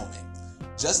gentlemen,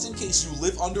 just in case you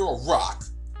live under a rock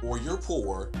or you're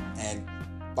poor, and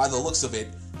by the looks of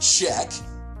it, check,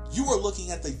 you are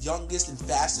looking at the youngest and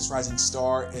fastest rising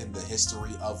star in the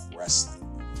history of wrestling."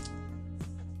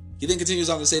 He then continues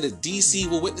on to say that DC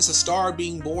will witness a star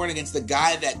being born against the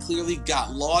guy that clearly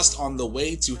got lost on the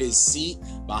way to his seat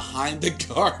behind the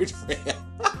guardrail.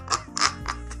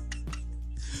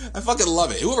 I fucking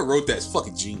love it. Whoever wrote that is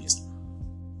fucking genius.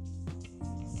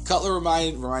 Cutler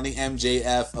reminding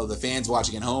MJF of the fans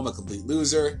watching at home a complete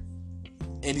loser.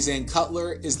 And he's saying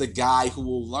Cutler is the guy who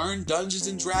will learn Dungeons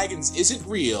and Dragons isn't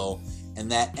real,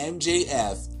 and that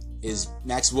MJF is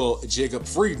Maxwell Jacob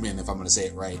Friedman, if I'm going to say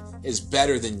it right, is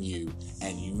better than you,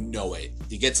 and you know it.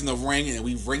 He gets in the ring, and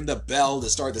we ring the bell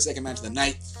to start the second match of the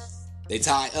night. They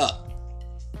tie up.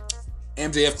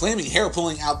 MJF claiming hair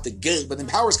pulling out the gate, but then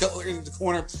powers Cutler into the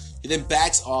corner. He then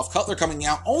backs off. Cutler coming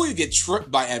out, only to get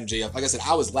tripped by MJF. Like I said,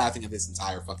 I was laughing at this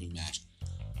entire fucking match.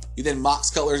 He then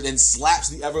mocks Cutler and slaps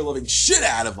the ever-loving shit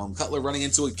out of him. Cutler running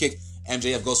into a kick.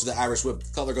 MJF goes for the Irish whip.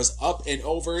 Cutler goes up and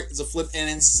over. It's a flip and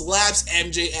then slaps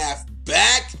MJF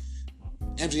back.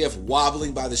 MJF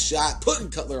wobbling by the shot, putting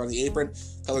Cutler on the apron.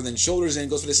 Cutler then shoulders in,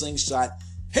 goes for the slingshot,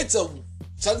 hits a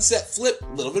sunset flip.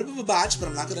 A little bit of a botch, but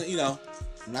I'm not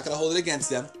gonna hold it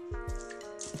against them.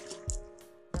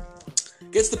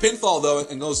 Gets the pinfall though,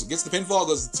 and goes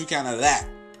the 2 count out of that.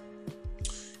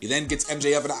 He then gets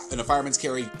MJF in a fireman's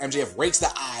carry. MJF rakes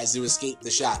the eyes to escape the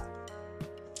shot.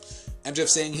 MJF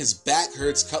saying his back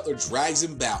hurts. Cutler drags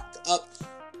him back up.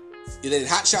 He then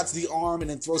hot shots the arm and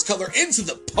then throws Cutler into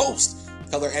the post.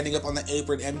 Cutler ending up on the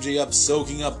apron. MJF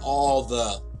soaking up all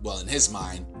the, well, in his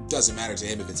mind, doesn't matter to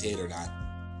him if it's hate or not.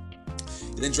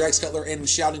 He then drags Cutler in and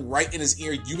shouting right in his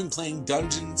ear, "You've been playing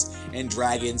Dungeons and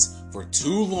Dragons for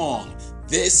too long.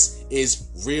 This is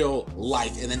real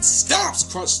life." And then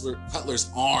stomps Cutler's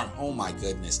arm. Oh my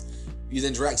goodness. He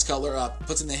then drags Cutler up,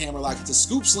 puts in the hammerlock, hits a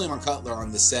scoop slam on Cutler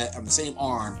on the same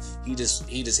arm he just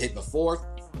hit before.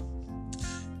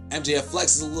 MJF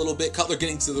flexes a little bit. Cutler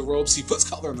getting to the ropes. He puts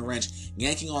Cutler on the wrench,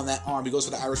 yanking on that arm. He goes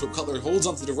for the Irish whip. Cutler holds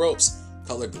onto the ropes.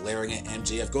 Cutler glaring at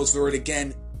MJF, goes for it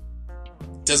again.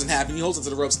 Doesn't happen. He holds onto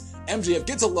the ropes. MJF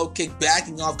gets a low kick,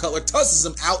 backing off. Cutler tosses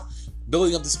him out,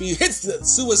 building up the speed, hits the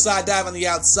suicide dive on the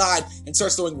outside, and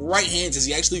starts throwing right hands as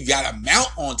he actually got a mount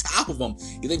on top of him.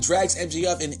 He then drags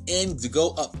MJF and in to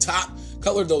go up top.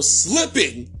 Cutler, though,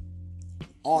 slipping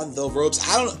on the ropes.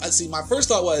 My first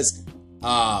thought was,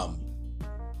 I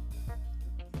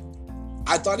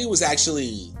thought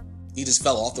he just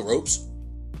fell off the ropes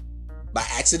by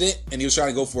accident, and he was trying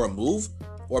to go for a move.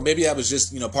 Or maybe that was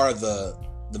just, part of the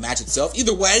match itself.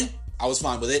 Either way, I was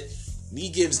fine with it. Knee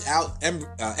gives out.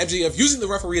 MJF using the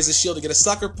referee as a shield to get a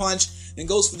sucker punch, and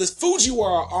goes for this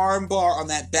Fujiwara armbar on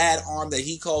that bad arm that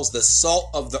he calls the salt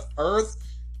of the earth.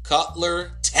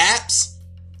 Cutler taps.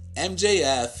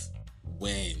 MJF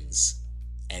wins.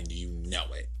 And you know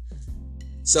it.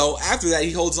 So after that,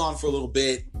 he holds on for a little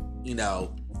bit,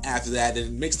 after that,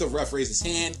 and makes the ref raise his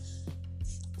hand.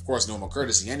 Of course, normal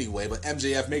courtesy anyway, but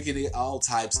MJF making it all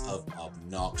types of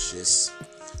obnoxious.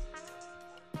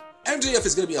 MJF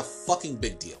is going to be a fucking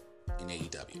big deal in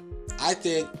AEW. I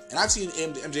think, and I've seen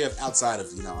MJF outside of,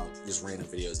 just random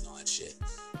videos and all that shit.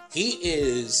 He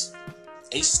is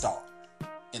a star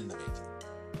in the making.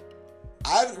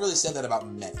 I haven't really said that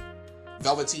about many.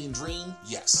 Velveteen Dream,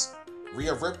 yes.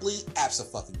 Rhea Ripley,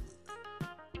 abso-fucking-lutely.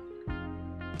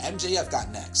 MJF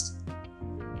got next.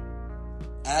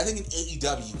 And I think in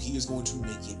AEW, he is going to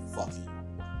make it fucking work.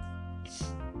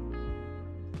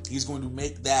 He's going to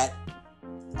make that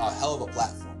a hell of a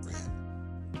platform for him.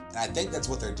 And I think that's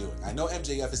what they're doing. I know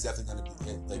MJF is definitely going to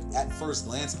be, like, at first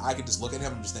glance, I could just look at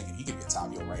him and just thinking he could be a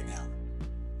top heel right now.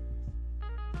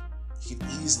 He could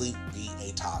easily be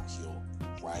a top heel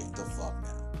right the fuck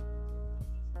now.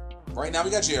 Right now we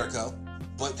got Jericho,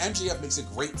 but MJF makes a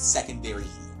great secondary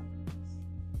heel.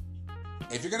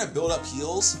 If you're going to build up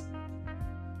heels,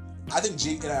 I think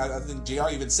JR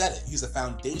even said it. He's a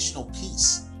foundational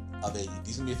piece of AEW.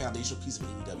 He's going to be a foundational piece of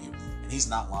AEW. And he's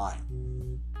not lying.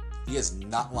 He is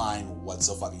not lying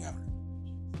whatsoever.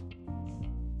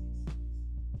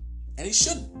 And he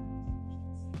shouldn't.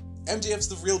 MJF's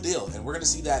the real deal. And we're going to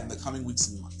see that in the coming weeks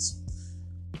and months.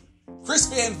 Chris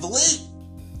Van Vliet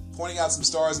pointing out some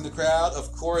stars in the crowd.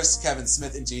 Of course, Kevin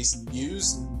Smith and Jason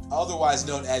Mewes, otherwise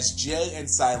known as Jay and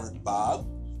Silent Bob.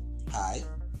 Hi.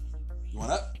 You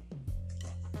want up?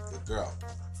 Good girl.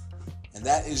 And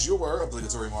that is your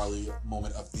obligatory Marley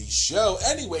moment of the show.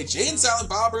 Anyway, Jay and Silent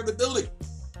Bob are in the building.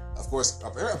 Of course,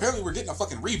 apparently we're getting a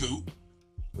fucking reboot,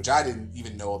 which I didn't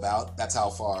even know about. That's how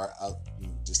far,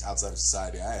 just most outside of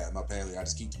society I am. Apparently, I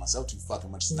just keep to myself too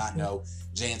fucking much to not know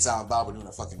Jay and Silent Bob were doing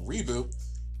a fucking reboot.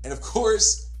 And of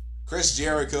course, Chris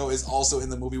Jericho is also in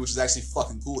the movie, which is actually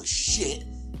fucking cool as shit.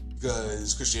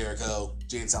 Because Chris Jericho,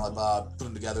 Jay and Silent Bob, put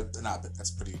them together.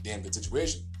 That's a pretty damn good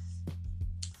situation.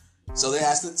 So they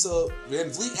asked it. So Van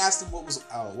Vliet asked him what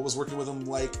was working with him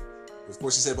like. Of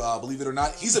course, he said, believe it or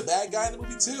not, he's a bad guy in the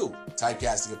movie too.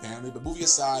 Typecasting apparently, but movie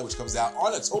aside, which comes out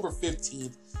on October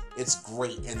 15th, it's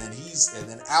great. And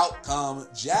then out come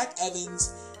Jack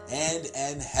Evans and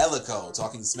Angelico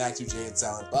talking smack to Jay and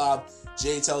Silent Bob.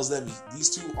 Jay tells them these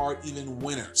two aren't even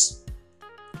winners.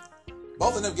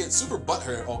 Both of them get super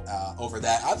butthurt over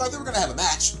that. I thought they were gonna have a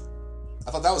match.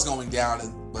 I thought that was going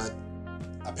down, but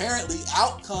apparently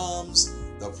out comes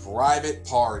the Private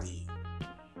Party.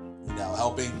 You know,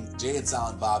 helping Jay and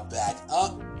Silent Bob back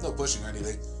up. No pushing or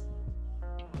anything.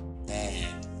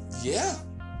 And yeah,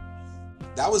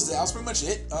 that was pretty much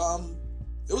it.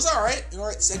 It was all right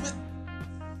segment.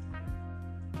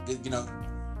 You know,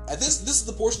 at this is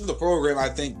the portion of the program I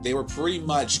think they were pretty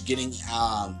much getting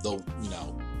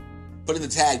putting the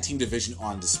tag team division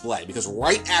on display, because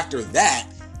right after that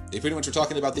they pretty much were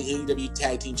talking about the AEW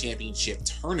Tag Team Championship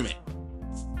tournament.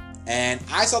 And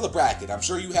I saw the bracket. I'm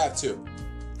sure you have too.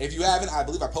 If you haven't, I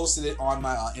believe I posted it on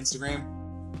my Instagram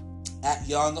at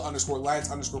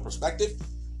young_lions_perspective.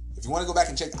 If you want to go back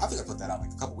and check, I think I put that out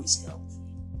like a couple weeks ago.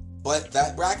 But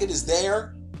that bracket is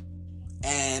there,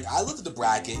 and I looked at the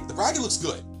bracket. The bracket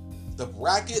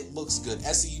looks good.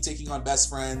 SCU taking on Best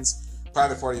Friends.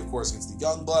 Private Party, of course, against the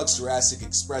Young Bucks. Jurassic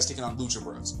Express taking on Lucha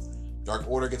Bros. Dark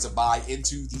Order gets a bye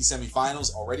into the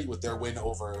semifinals already with their win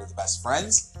over the Best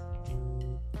Friends.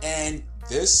 And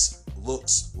this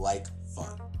looks like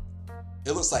fun.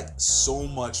 It looks like so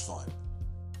much fun.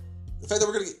 The fact that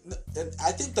we're going to get...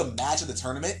 I think the match of the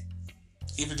tournament,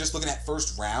 if you're just looking at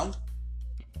first round,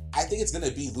 I think it's going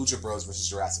to be Lucha Bros versus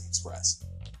Jurassic Express.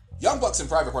 Young Bucks and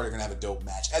Private Party are going to have a dope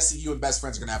match. SCU and Best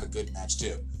Friends are going to have a good match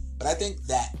too. But I think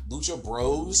that Lucha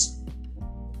Bros,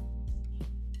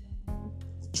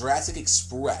 Jurassic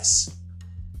Express...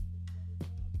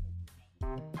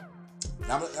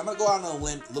 Now I'm going to go out on a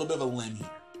little bit of a limb here.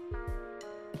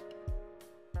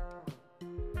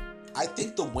 I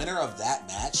think the winner of that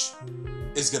match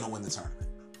is going to win the tournament.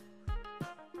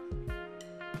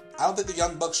 I don't think the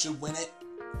Young Bucks should win it.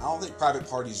 I don't think Private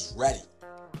Party's ready.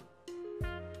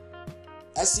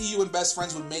 SCU and Best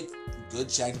Friends would make good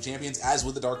tag team champions, as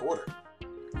would the Dark Order.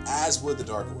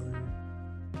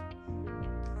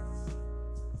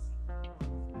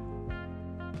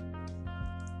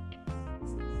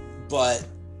 But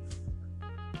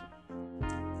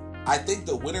I think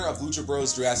the winner of Lucha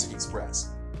Bros Jurassic Express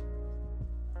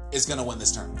is going to win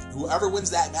this tournament. Whoever wins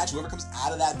that match, whoever comes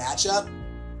out of that matchup,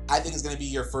 I think is going to be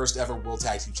your first ever World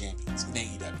Tag Team Champions in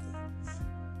AEW.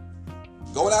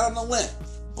 Going out on a limb,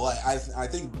 but I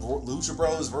think Lucha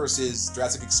Bros versus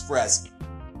Jurassic Express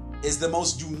is the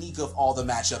most unique of all the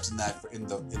matchups in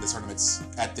the tournaments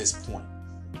at this point.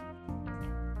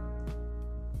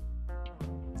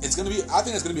 I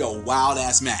think it's gonna be a wild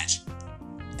ass match,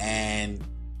 and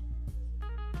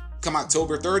come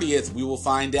October 30th, we will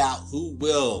find out who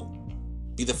will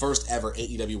be the first ever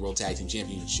AEW World Tag Team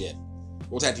Championship.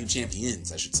 World Tag Team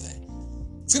Champions, I should say.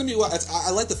 It's going to be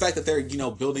I like the fact that they're,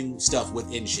 building stuff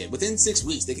within shit. Within 6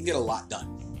 weeks, they can get a lot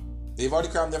done. They've already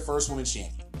crowned their first women's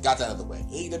champion. Got that out of the way.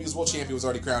 AEW's World Champion was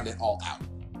already crowned and all out.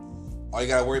 All you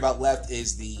got to worry about left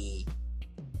is the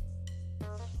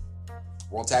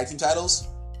World Tag Team titles,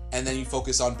 and then you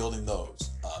focus on building those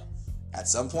up. At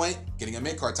some point, getting a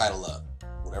mid-card title up.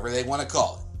 Whatever they want to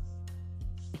call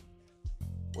it.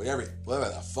 Whatever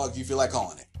the fuck you feel like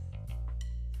calling it.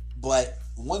 But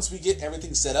once we get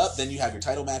everything set up, then you have your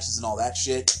title matches and all that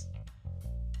shit,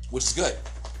 which is good.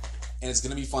 And it's going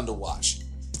to be fun to watch.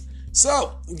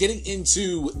 So, getting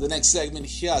into the next segment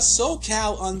here,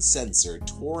 SoCal Uncensored,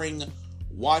 touring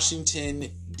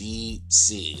Washington,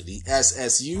 D.C. The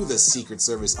SSU, the Secret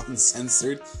Service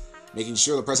Uncensored, making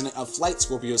sure the president of Flight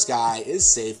Scorpio Sky is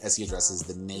safe as he addresses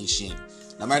the nation.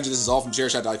 Now, mind you, this is all from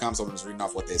Chairshot.com, so I'm just reading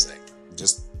off what they say.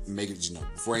 Just make it,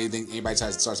 before anybody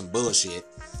tries to start some bullshit.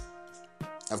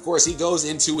 Of course, he goes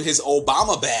into his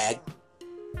Obama bag.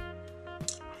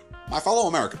 My fellow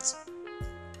Americans,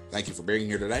 thank you for being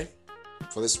here today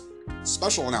for this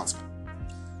special announcement.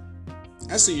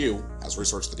 SCU has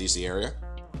researched the DC area,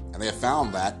 and they have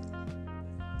found that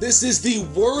this is the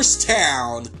worst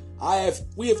town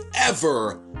we have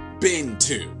ever been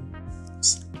to.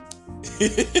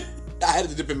 I had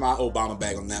to dip in my Obama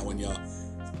bag on that one, y'all.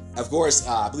 Of course,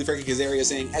 I believe Frankie Kazarian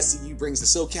saying SCU brings the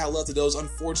SoCal love to those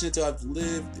unfortunate to have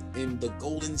lived in the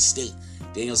Golden State.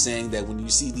 Daniel saying that when you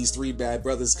see these three bad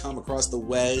brothers come across the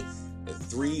way, the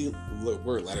three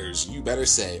word letters you better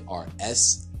say are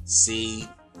SCU.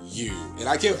 And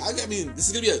I mean, this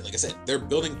is going to be, like I said, they're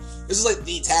building, this is like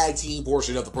the tag team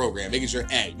portion of the program, making sure,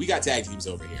 hey, we got tag teams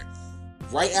over here.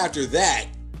 Right after that,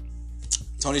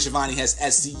 Tony Schiavone has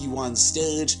SCU on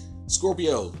stage.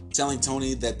 Scorpio telling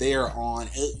Tony that they are on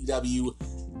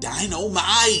AEW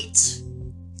Dynamite.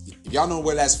 If y'all know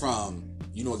where that's from,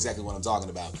 you know exactly what I'm talking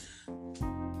about.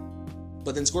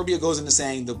 But then Scorpio goes into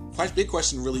saying the big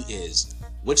question really is,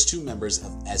 which two members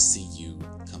of SCU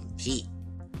compete?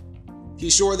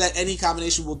 He's sure that any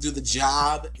combination will do the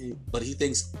job, but he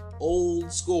thinks old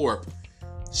Scorp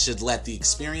should let the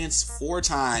experienced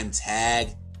 4-time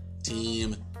tag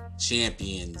team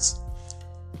champions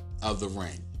of the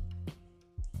ring.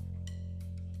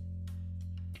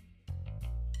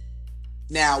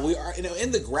 Now, we are,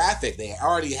 in the graphic, they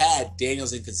already had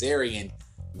Daniels and Kazarian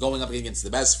going up against the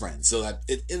best friends. So that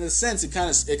in a sense, it kind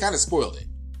of spoiled it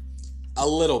a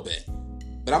little bit.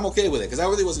 But I'm okay with it because I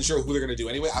really wasn't sure who they're going to do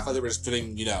anyway. I thought they were just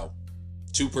putting,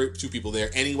 two people there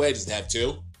anyway, just to have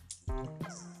two.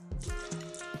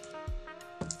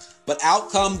 But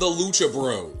out come the Lucha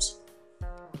Bros.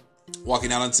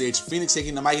 Walking out on stage, Phoenix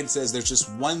taking the mic and says there's just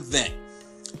one thing,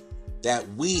 that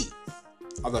we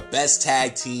are the best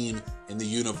tag team in the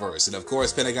universe. And of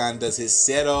course, Pentagon does his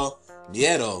Cero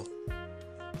Miedo.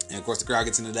 And of course, the crowd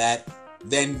gets into that.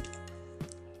 Then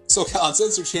SoCal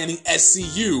Uncensored chanting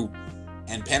SCU.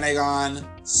 And Pentagon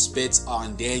spits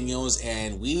on Daniels.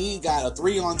 And we got a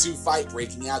 3-on-2 fight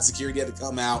breaking out. Security had to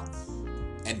come out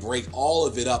and break all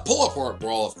of it up. Pull apart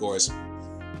brawl, of course.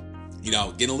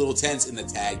 Getting a little tense in the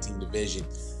tag team division.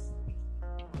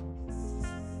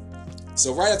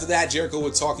 So right after that, Jericho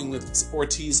was talking with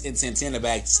Ortiz and Santana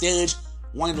backstage,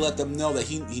 wanting to let them know that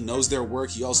he knows their work.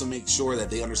 He also makes sure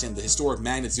that they understand the historic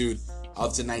magnitude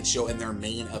of tonight's show and their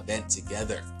main event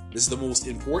together. This is the most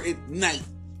important night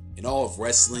in all of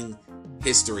wrestling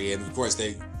history. And of course,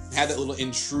 they had that little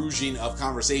intrusion of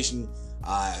conversation.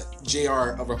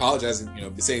 JR apologizing,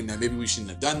 saying that maybe we shouldn't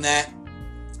have done that.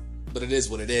 But it is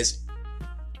what it is.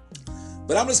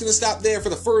 But I'm just going to stop there for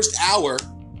the first hour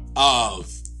of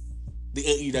the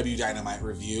AEW Dynamite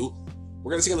review.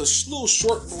 We're going to take a little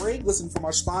short break, listen from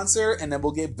our sponsor, and then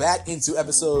we'll get back into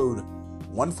episode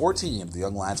 114 of the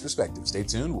Young Lions Perspective. Stay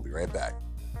tuned. We'll be right back.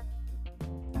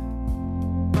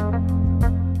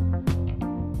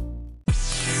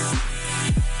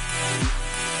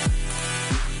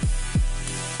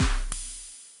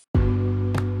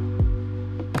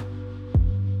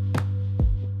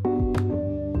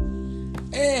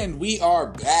 And we are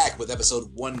back with episode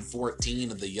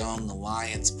 114 of the Young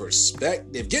Lions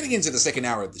Perspective, getting into the second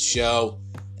hour of the show,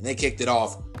 and they kicked it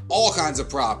off all kinds of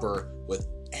proper with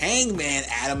Hangman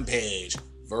Adam Page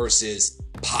versus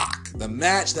Pac. The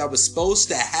match that was supposed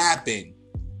to happen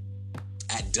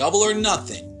at Double or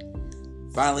Nothing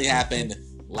finally happened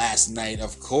last night,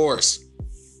 of course.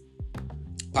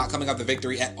 Pac coming off the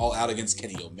victory at All Out against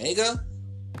Kenny Omega.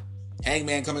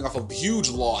 Hangman coming off a huge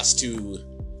loss to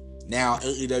now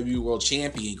AEW World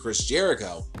Champion Chris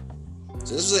Jericho.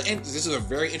 So this was a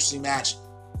very interesting match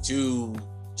to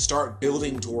start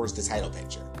building towards the title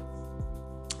picture.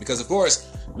 Because of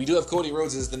course, we do have Cody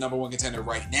Rhodes as the number one contender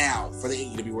right now for the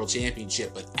AEW World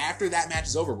Championship. But after that match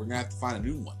is over, we're going to have to find a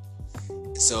new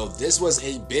one. So this was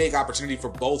a big opportunity for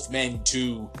both men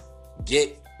to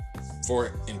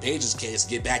in Page's case,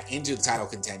 get back into the title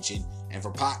contention, and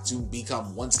for Pac to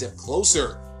become one step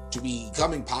closer to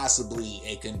becoming possibly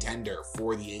a contender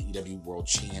for the AEW World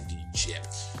Championship.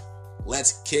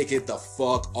 Let's kick it the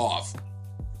fuck off.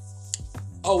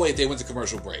 Oh wait, they went to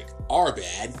commercial break. Our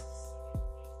bad.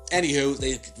 Anywho,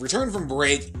 they returned from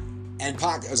break, and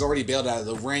Pac has already bailed out of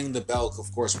the ring. The bell,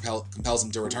 of course, compels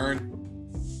him to return.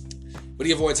 But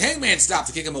he avoids Hangman's stop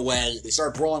to kick him away. They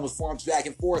start brawling with forearms back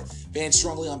and forth. Van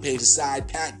strongly on Page's side.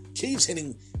 Pac keeps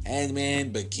hitting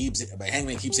Hangman, but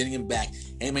Hangman keeps hitting him back.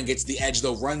 Hangman gets the edge,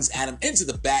 though, runs at him into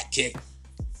the back kick.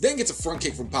 Then gets a front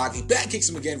kick from Pac. He back kicks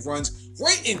him again, runs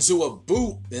right into a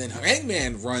boot. And then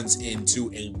Hangman runs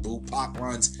into a boot. Pac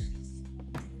runs.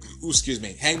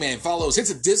 Hangman follows, hits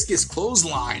a discus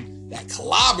clothesline that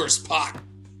clobbers Pac.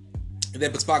 And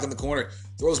then puts Pac in the corner.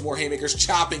 Throws more haymakers,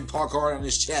 chopping Pac hard on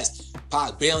his chest.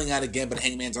 Pac bailing out again, but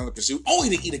Hangman's on the pursuit,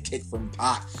 only to eat a kick from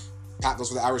Pac. Pac goes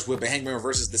for the Irish whip, but Hangman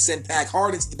reverses the send Pac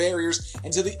hard into the barriers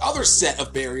and to the other set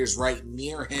of barriers right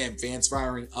near him. Fans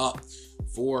firing up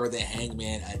for the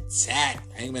Hangman attack.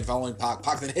 Hangman following Pac.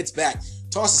 Pac then hits back,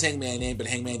 tosses Hangman in, but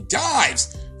Hangman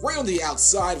dives right on the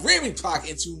outside, ramming Pac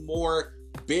into more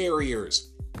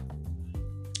barriers.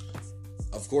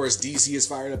 Of course, DC is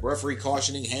fired up, referee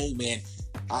cautioning Hangman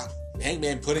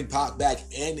Hangman putting Pac back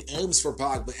and aims for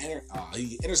Pac, but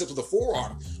he intercepts with a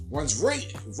forearm,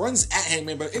 runs at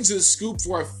Hangman, but into the scoop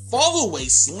for a fall-away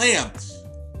slam.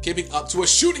 Keeping up to a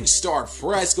shooting star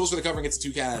press, goes for the cover and gets a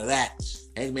 2 count out of that.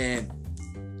 Hangman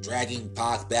dragging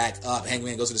Pac back up.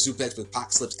 Hangman goes to the suplex, but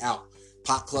Pac slips out.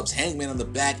 Pac clubs Hangman on the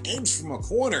back, aims from a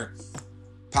corner.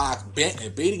 Pac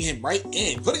baiting him right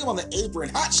in, putting him on the apron,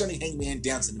 hot shunning Hangman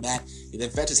down to the mat. He then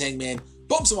fetches Hangman,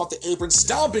 bumps him off the apron,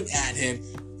 stomping at him.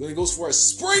 Then he goes for a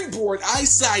springboard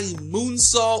Isai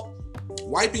moonsault,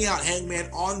 wiping out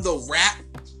Hangman on the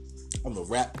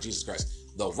ramp. Jesus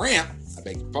Christ. The ramp, I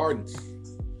beg your pardon.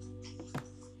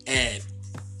 And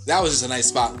that was just a nice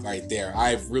spot right there.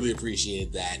 I really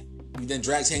appreciated that. He then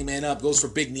drags Hangman up, goes for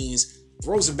big knees,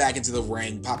 throws him back into the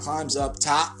ring. Pac climbs up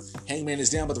top. Hangman is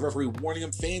down, but the referee warning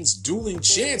him. Fans dueling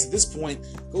chants at this point.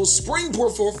 Goes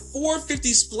springboard for a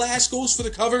 450 splash. Goes for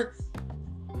the cover.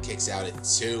 Kicks out at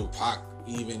 2. Pac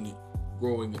even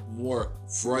growing more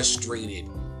frustrated.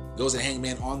 Goes at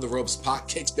Hangman on the ropes. Pac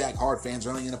kicks back hard. Fans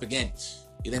rallying it up again.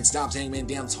 He then stops Hangman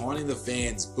down, taunting the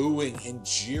fans, booing and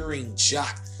jeering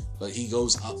Chuck. But he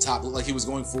goes up top. Looked like he was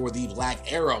going for the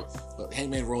Black Arrow. But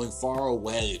Hangman rolling far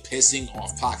away, pissing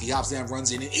off Pac. He hops down,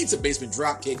 runs in, and eats a basement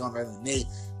drop kick on rather than Nate,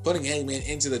 putting Hangman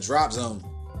into the drop zone.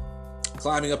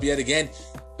 Climbing up yet again,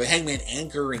 but Hangman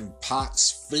anchoring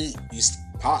Pac's feet.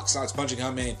 Pac starts punching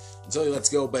Hangman until he lets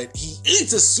go, but he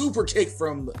eats a super kick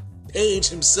from Page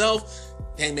himself.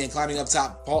 Hangman climbing up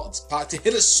top, Pac to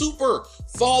hit a super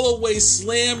fall away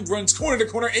slam, runs corner to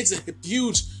corner, it's a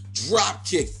huge drop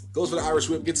kick. Goes for the Irish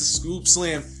whip, gets a scoop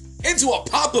slam into a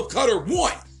pop-up cutter.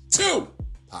 1, 2.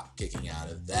 Pac kicking out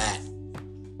of that.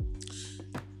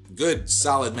 Good,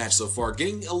 solid match so far.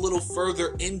 Getting a little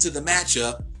further into the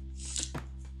matchup.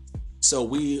 So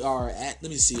we are at,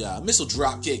 missile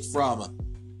drop kick from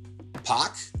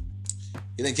Pac.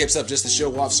 He then kicks up just to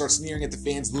show off, starts sneering at the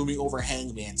fans, looming over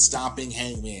Hangman, stomping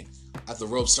Hangman at the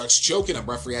rope, starts choking him.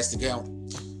 Referee has to go.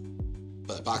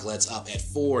 But Pac lets up at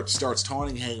 4, starts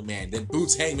taunting Hangman, then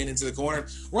boots Hangman into the corner,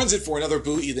 runs it for another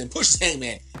boot. He then pushes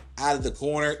Hangman out of the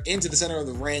corner into the center of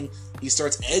the ring. He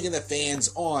starts egging the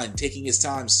fans on, taking his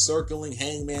time, circling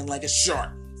Hangman like a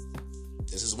shark.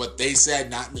 This is what they said,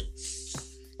 not me.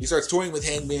 He starts toying with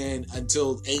Hangman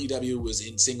until AEW was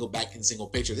in single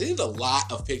picture. They did a lot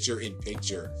of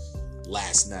picture-in-picture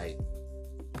last night.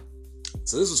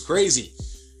 So this was crazy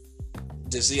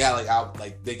to see how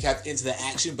they kept into the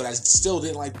action, but I still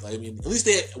didn't at least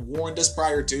they had warned us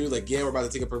prior to, we're about to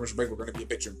take a permission break, we're going to be a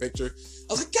picture-in-picture.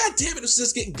 I was like, God damn it, this is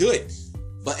just getting good.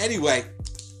 But anyway,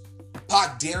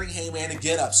 Pac daring Hangman to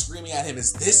get up, screaming at him,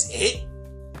 is this it?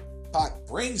 Pac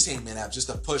brings Hangman out just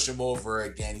to push him over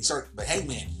again. But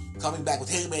Hangman coming back with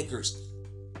haymakers.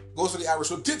 Goes for the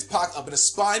Irish whip, gets Pac up in a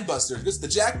spine buster. Gets the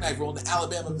jackknife roll in the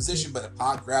Alabama position, but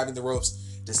Pac grabbing the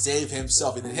ropes to save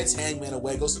himself. He then hits Hangman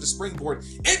away, goes to the springboard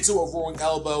into a roaring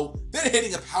elbow, then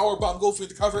hitting a powerbomb, go for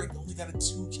the cover, and only got a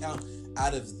 2 count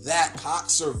out of that. Pac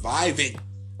surviving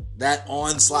that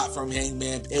onslaught from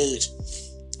Hangman Page.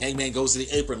 Hangman goes to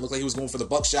the apron, looked like he was going for the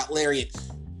buckshot lariat.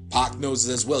 Pac knows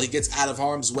it as well. He gets out of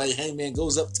harm's way. Hangman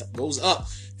goes up.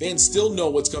 Fans still know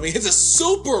what's coming. Hits a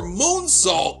super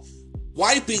moonsault,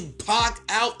 wiping Pac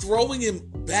out, throwing him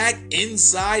back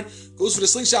inside. Goes for the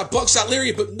slingshot, buckshot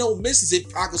lariat, but no, misses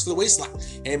it. Pac goes for the waistline.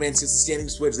 Hangman gets the standing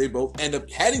switch. They both end up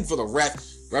heading for the ref.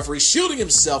 Referee shielding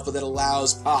himself, but that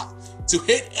allows Pac to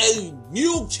hit a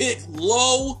mule kick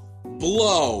low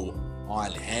blow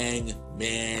on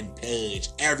Hangman Page.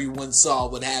 Everyone saw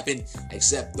what happened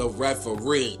except the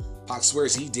referee. Pac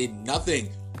swears he did nothing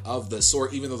of the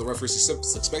sort, even though the referee is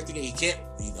suspecting it. You can't,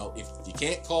 if you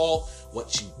can't call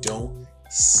what you don't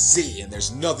see, and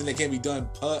there's nothing that can be done.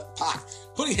 Pac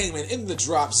putting Hangman in the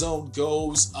drop zone,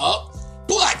 goes up.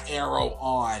 Black Arrow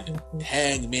on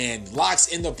Hangman, locks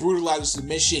in the brutalizer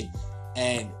submission,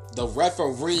 and the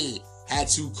referee had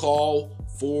to call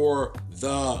for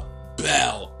the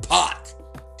bell. Pac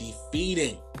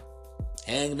defeating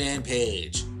Hangman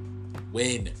Page,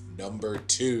 win number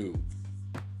 2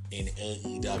 in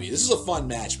AEW. This was a fun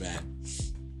match, man.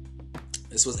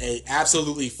 This was a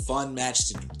absolutely fun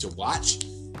match to watch.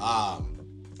 I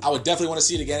would definitely want to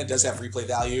see it again. It does have replay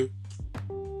value,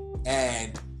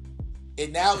 and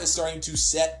it now is starting to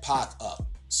set Pac up,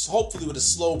 so hopefully with a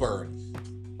slow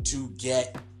burn, to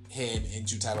get him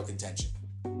into title contention.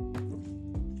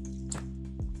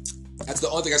 That's the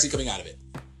only thing I see coming out of it.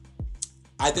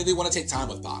 I think they want to take time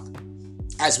with Pac.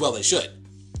 As well they should.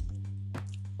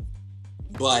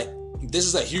 But this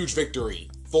is a huge victory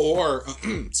for,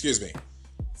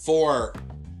 for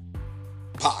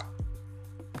Pac.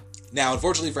 Now,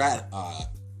 unfortunately for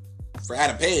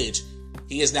Adam Page,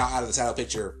 he is now out of the title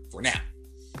picture for now.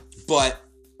 But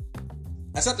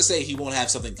that's not to say he won't have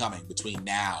something coming between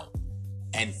now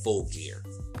and Full Gear.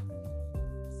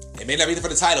 It may not be for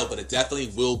the title, but it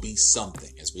definitely will be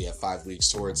something as we have 5 weeks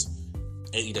towards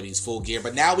AEW's Full Gear.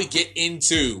 But now we get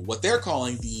into what they're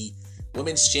calling the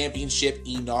Women's Championship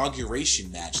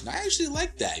inauguration match. And I actually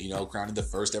like that, crowning the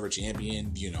first ever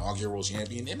champion, the inaugural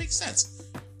champion. It makes sense.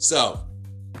 So,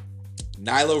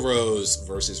 Nyla Rose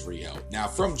versus Riho. Now,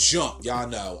 from jump, y'all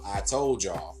know, I told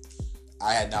y'all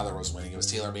I had Nyla Rose winning. It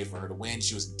was tailor-made for her to win.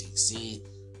 She was in DC.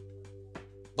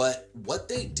 But what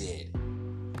they did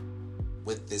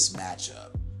with this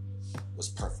matchup was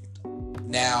perfect.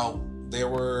 Now, there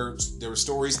were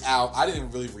stories out. I didn't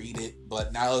really read it,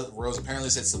 but Nyla Rose apparently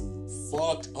said some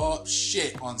fucked up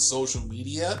shit on social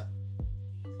media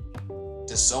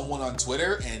to someone on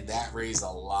Twitter, and that raised a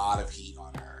lot of heat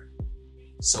on her.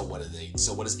 So what does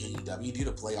AEW do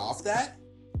to play off that?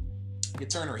 You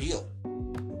turn her heel.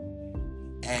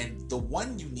 And the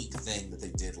one unique thing that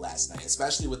they did last night,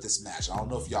 especially with this match, I don't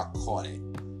know if y'all caught it,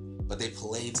 but they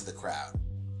played to the crowd.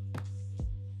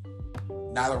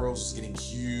 Nyla Rose was getting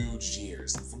huge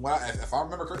cheers. From if I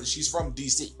remember correctly, she's from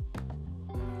DC,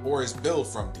 or is billed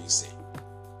from DC,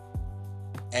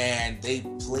 and they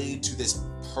played to this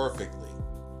perfectly.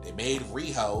 They made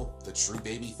Riho the true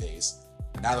babyface.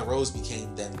 Nyla Rose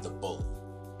became then the bully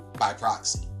by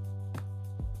proxy.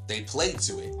 They played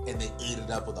to it, and they ate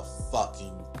it up with a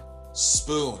fucking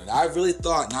spoon. And I really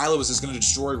thought Nyla was just going to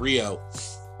destroy Riho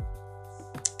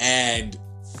and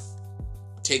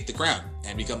take the crown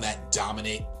and become that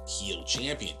dominant heel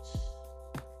champion.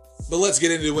 But let's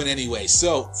get into it anyway.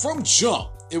 So, from jump,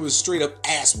 it was straight up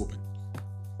ass whooping.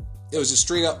 It was just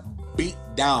straight up beat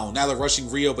down. Nyla rushing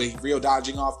Riho, but Riho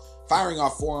dodging off, firing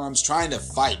off forearms, trying to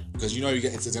fight. Because it's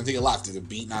going to take a lot to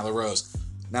beat Nyla Rose.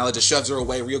 Nyla just shoves her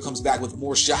away. Riho comes back with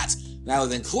more shots. Nyla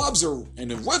then clubs her and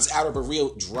then runs at her, but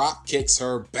Riho drop kicks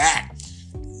her back.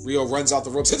 Riho runs off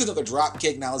the ropes, hits another drop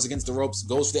kick. Nyla's against the ropes,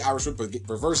 goes for the Irish whip, but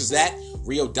reverses that.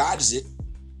 Riho dodges it,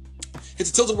 hits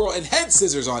a tilt-a-whirl and head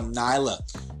scissors on Nyla.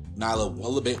 Nyla a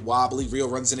little bit wobbly. Riho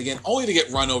runs in again, only to get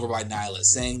run over by Nyla,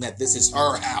 saying that this is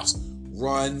her house.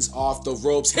 Runs off the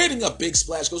ropes, hitting a big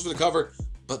splash, goes for the cover,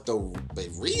 but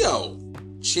Riho,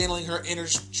 channeling her inner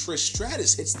Trish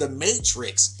Stratus, hits the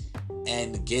Matrix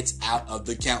and gets out of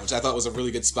the count, which I thought was a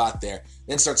really good spot there.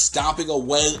 Then starts stomping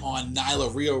away on Nyla.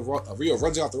 Riho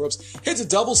runs off the ropes, hits a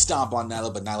double stomp on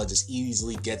Nyla, but Nyla just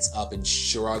easily gets up and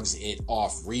shrugs it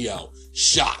off. Riho,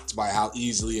 shocked by how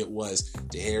easily it was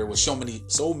to hit her with so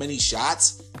many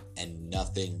shots, and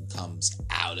nothing comes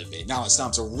out of it. Nyla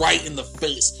stomps her right in the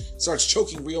face, starts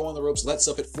choking Riho on the ropes, lets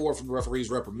up at 4 from the referee's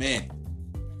reprimand.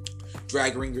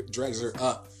 Drags her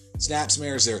up, snap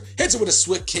smears her, hits her with a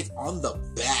swift kick on the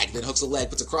back, then hooks a leg,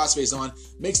 puts a crossface on,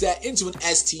 makes that into an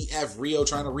STF. Riho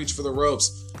trying to reach for the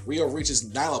ropes. Riho reaches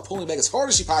Nyla, pulling back as hard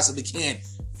as she possibly can.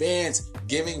 Fans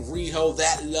giving Riho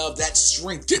that love, that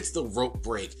strength, gets the rope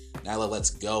break. Nyla lets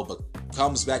go, but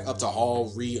comes back up to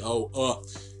haul Riho up.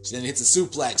 She then hits a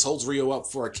suplex, holds Riho up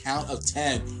for a count of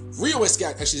 10. Riho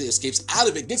escapes out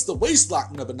of it, gets the waist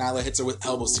lock, but Nyla hits her with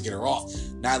elbows to get her off.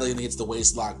 Nyla then hits the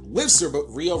waist lock, lifts her, but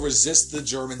Riho resists the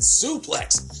German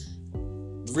suplex.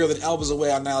 Riho then elbows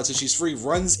away on Nyla until she's free,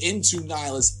 runs into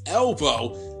Nyla's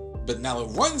elbow, but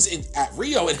Nyla runs in at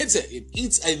Riho and hits it. It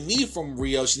eats a knee from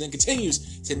Riho. She then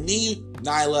continues to knee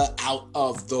Nyla out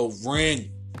of the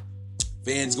ring.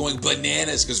 Fans going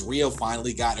bananas because Riho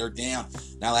finally got her down.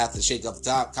 Nyla has to shake up the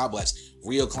top cobwebs.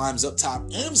 Riho climbs up top,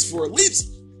 aims for it, leaps,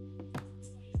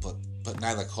 but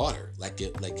Nyla caught her like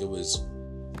it was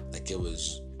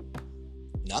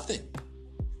nothing.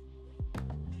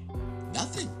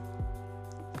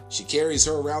 She carries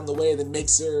her around the way, then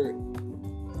makes her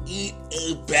eat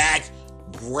a back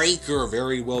breaker.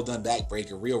 Very well done back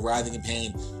breaker. Riho writhing in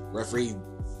pain. Referee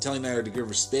telling Nyla to give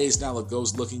her space. Nyla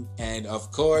goes looking, and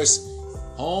of course,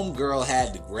 homegirl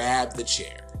had to grab the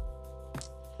chair.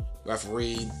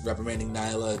 Referee reprimanding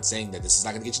Nyla, saying that this is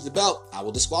not going to get you the belt. I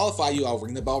will disqualify you. I'll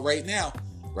ring the bell right now.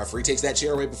 Referee takes that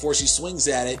chair away before she swings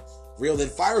at it. Riho then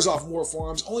fires off more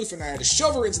forearms, only for Nyla to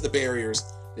shove her into the barriers,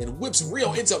 then whips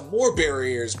Riho into more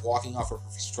barriers, walking off her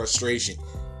frustration.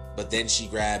 But then she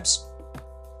grabs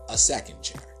a second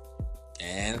chair,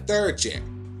 and a third chair,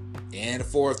 and a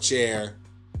fourth chair.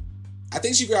 I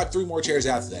think she grabbed 3 more chairs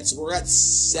after that, so we're at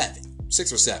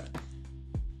 6 or 7.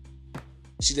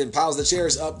 She then piles the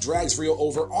chairs up, drags Riho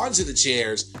over onto the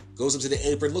chairs, goes up to the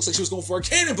apron, looks like she was going for a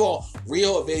cannonball.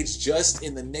 Riho evades just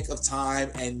in the nick of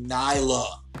time, and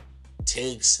Nyla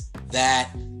takes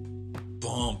that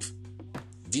bump.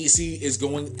 DC is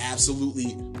going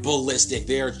absolutely ballistic.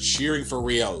 They are cheering for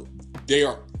Riho. They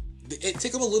it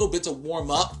took them a little bit to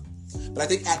warm up, but I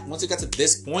think once it got to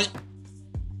this point,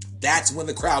 that's when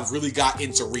the crowd really got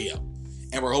into Riho.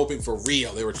 And were hoping for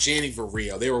Riho. They were chanting for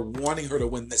Riho. They were wanting her to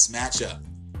win this matchup.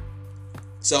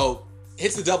 So,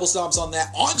 hits the double stomps on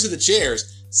that, onto the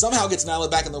chairs, somehow gets Nyla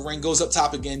back in the ring, goes up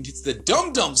top again, gets the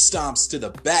dum-dum stomps to the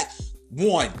back.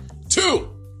 1, 2.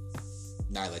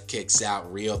 Nyla kicks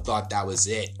out. Riho thought that was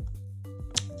it.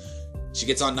 She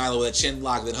gets on Nyla with a chin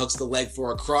lock, then hooks the leg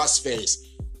for a crossface.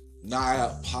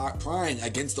 Nyla prying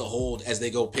against the hold as they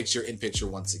go picture-in-picture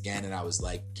once again, and I was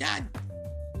like, God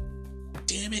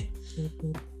damn it.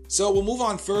 So we'll move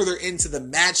on further into the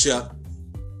matchup,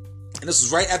 and this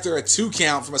was right after a 2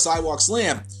 count from a sidewalk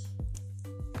slam.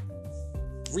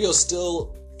 Riho's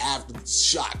still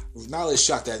shocked. Nyla is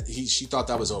shocked that she thought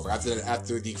that was over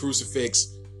after the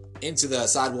crucifix into the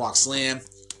sidewalk slam.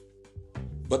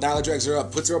 But Nyla drags her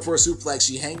up, puts her up for a suplex.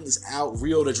 She hangs out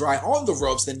Riho to dry on the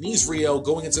ropes, then knees Riho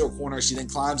going into her corner. She then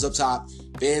climbs up top.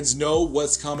 Fans know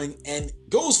what's coming and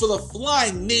goes for the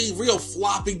flying knee. Riho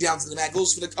flopping down to the mat,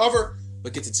 goes for the cover,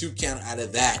 but gets a 2 count out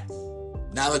of that.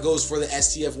 Nyla goes for the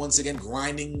STF once again,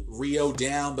 grinding Riho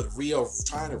down, but Riho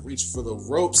trying to reach for the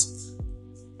ropes.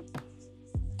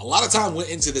 A lot of time went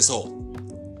into this hold.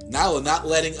 Nyla not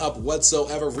letting up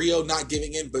whatsoever. Riho not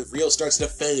giving in, but Riho starts to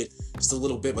fade just a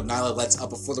little bit, but Nyla lets up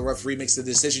before the referee makes the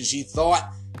decision. She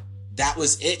thought that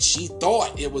was it. She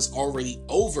thought it was already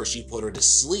over. She put her to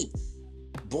sleep,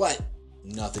 but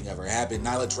nothing ever happened.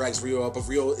 Nyla drags Riho up, but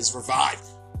Riho is revived.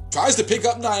 Tries to pick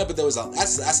up Nyla, but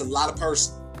that's a lot of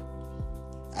person.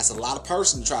 That's a lot of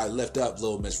person to try to lift up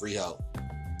little Miss Riho.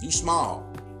 You small.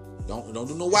 Don't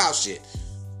do no wild shit.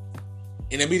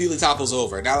 And immediately topples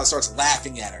over. Nyla starts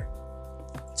laughing at her.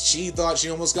 She thought she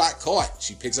almost got caught.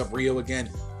 She picks up Riho again.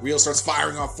 Riho starts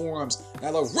firing off forearms.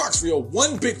 Nyla rocks Riho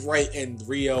one big right, and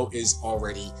Riho is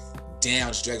already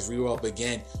down. She drags Riho up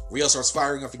again. Riho starts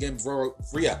firing off again.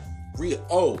 Riho.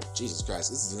 Oh, Jesus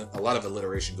Christ. This is a lot of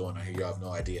alliteration going on here. You have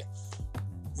no idea.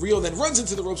 Riho then runs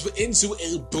into the ropes, but into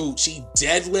a boot. She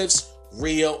deadlifts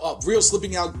Riho up. Riho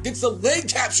slipping out. Gets the leg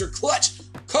capture clutch.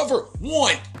 Cover.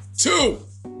 1, 2.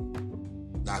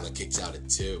 Nyla kicks out at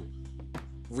 2.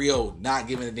 Riho not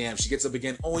giving a damn. She gets up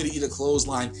again only to eat a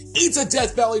clothesline. Eats a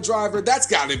Death Valley driver. That's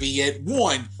got to be it.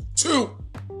 1, 2.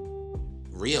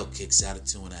 Riho kicks out at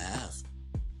 2.5.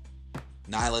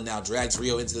 Nyla now drags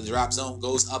Riho into the drop zone.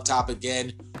 Goes up top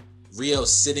again. Riho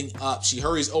sitting up. She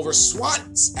hurries over.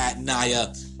 Swats at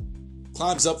Nia.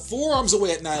 Climbs up. Forearms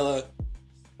away at Nyla.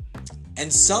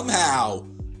 And somehow,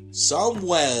 some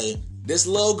way, this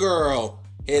little girl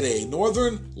hit a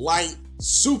Northern Light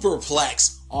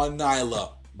superplex on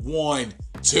Nyla. 1,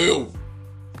 2.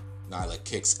 Nyla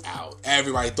kicks out.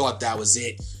 Everybody thought that was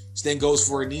it. She then goes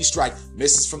for a knee strike.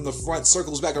 Misses from the front.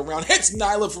 Circles back around. Hits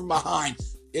Nyla from behind.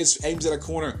 Aims at a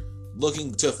corner.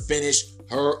 Looking to finish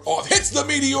her off. Hits the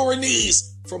Meteora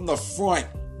knees from the front.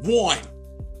 1,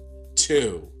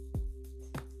 2,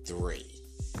 3.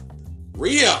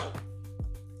 Riho.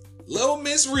 Little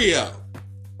Miss Riho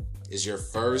is your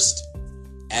first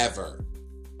ever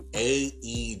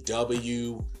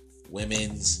AEW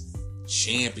Women's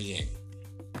Champion.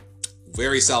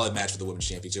 Very solid match for the Women's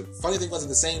Championship. Funny thing was, at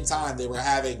the same time, they were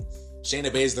having Shayna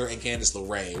Baszler and Candice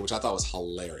LeRae, which I thought was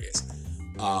hilarious.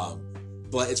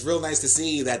 But it's real nice to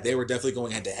see that they were definitely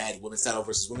going head-to-head, women's title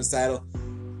versus women's title.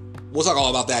 We'll talk all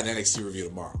about that in NXT review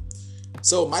tomorrow.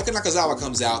 So Maika Nakazawa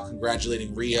comes out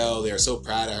congratulating Riho. They are so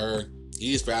proud of her.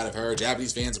 He's proud of her.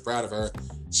 Japanese fans are proud of her.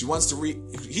 She wants to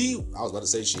I was about to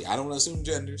say she. I don't want to assume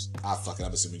genders. Fuck it,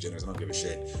 I'm assuming genders. I don't give a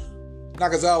shit.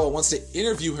 Nakazawa wants to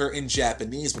interview her in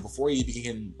Japanese, but before he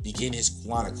begin his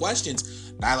line of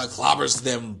questions, Nyla clobbers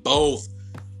them both.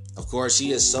 Of course,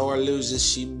 she is sore, loses.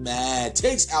 She mad.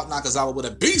 Takes out Nakazawa with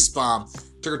a beast bomb.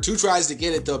 Took her 2 tries to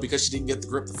get it, though, because she didn't get the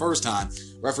grip the first time.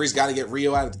 Referee's got to get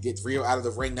Riho out of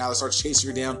the ring. Nyla starts chasing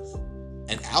her down.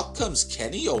 And out comes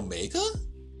Kenny Omega?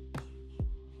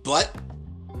 But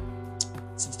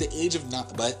since the age of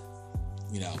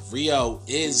Riho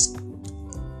is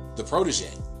the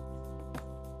protege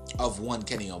of one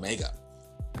Kenny Omega.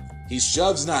 He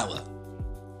shoves Nyla.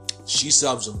 She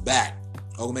shoves him back.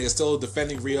 Omega still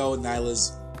defending Riho, and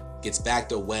Nyla's gets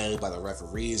backed away by the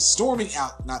referees. Storming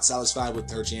out, not satisfied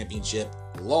with her championship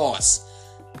loss.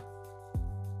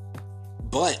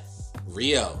 But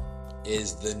Riho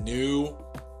is the new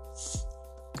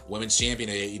women's champion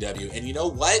of AEW. And you know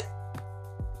what?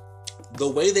 The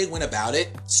way they went about it,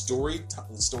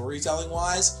 storytelling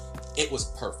wise, it was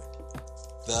perfect.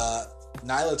 The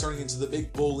Nyla turning into the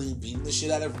big bully, beating the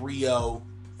shit out of Riho,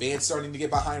 fans starting to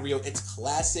get behind Riho. It's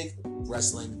classic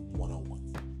Wrestling 101.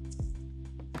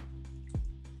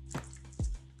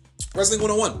 Wrestling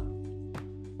 101.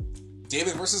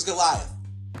 David versus Goliath.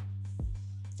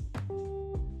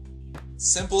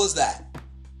 Simple as that.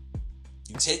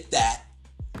 You take that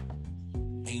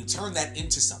and you turn that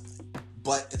into something.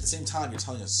 But at the same time, you're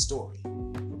telling a story.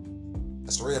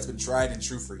 A story that's been tried and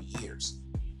true for years.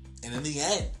 And in the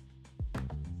end,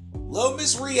 Lil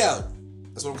Miss Rio.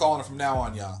 That's what I'm calling her from now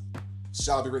on, y'all.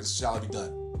 Shall be written, shall be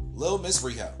done. Lil Miss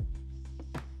Rio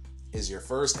is your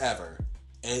first ever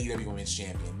AEW Women's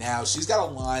Champion. Now, she's got a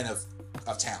line of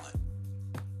talent.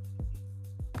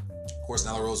 Of course,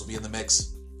 Nyla Rose will be in the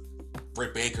mix.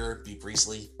 Britt Baker, Bea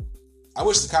Priestley. I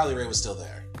wish the Kylie Ray was still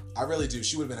there. I really do.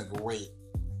 She would have been a great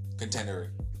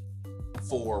contender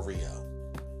for Rio.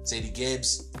 Sadie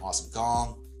Gibbs, Awesome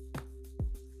Gong.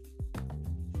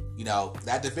 You know,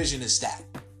 that division is stacked.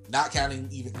 Not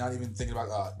even thinking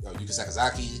about Yuka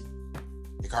Sakazaki,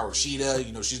 Hikaru Shida.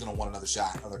 You know, she's going to want another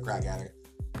shot, another crack at it.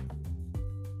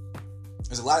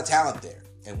 There's a lot of talent there.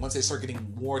 And once they start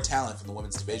getting more talent from the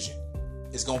women's division,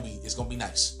 it's going to be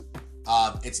nice.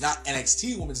 It's not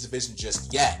NXT women's division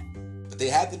just yet, but they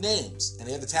have the names and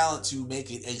they have the talent to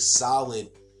make it a solid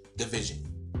division.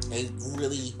 A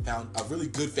really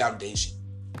good foundation.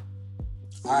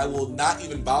 I will not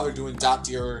even bother doing top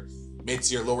tier, mid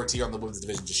tier, lower tier on the women's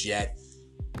division just yet.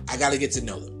 I got to get to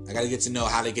know them. I got to get to know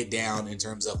how they get down in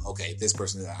terms of, okay, this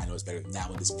person I know is better than that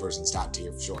one. This person's top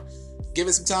tier for sure. Give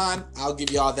it some time. I'll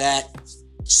give you all that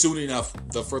soon enough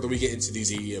the further we get into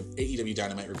these AEW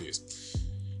Dynamite reviews.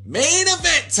 Main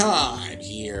event time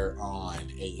here on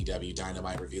AEW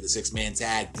Dynamite Review. The 6-man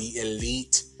tag, The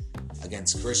Elite,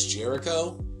 against Chris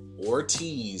Jericho,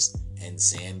 Ortiz, and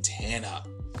Santana.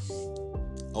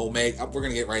 Omega, we're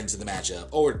going to get right into the matchup.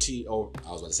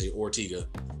 I was about to say Ortega.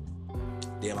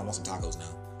 Damn, I want some tacos now.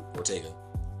 Ortega.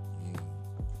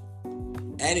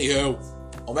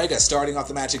 Anywho, Omega starting off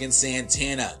the match against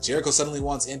Santana. Jericho suddenly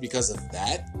wants in because of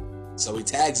that. So he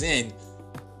tags in.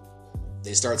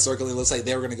 They start circling. It looks like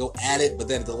they were going to go at it. But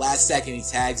then at the last second, he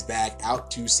tags back out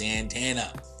to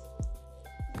Santana.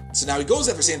 So now he goes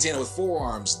after Santana with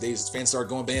forearms. These fans start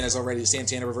going bananas already.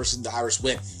 Santana reverses the Irish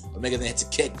whip. Omega then hits a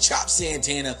kick, chops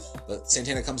Santana. But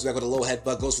Santana comes back with a low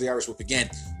headbutt, goes for the Irish whip again.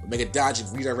 Omega dodging,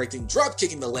 redirecting, drop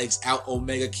kicking the legs out.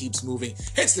 Omega keeps moving,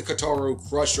 hits the Kotaro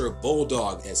Crusher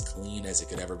Bulldog, as clean as it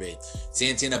could ever be.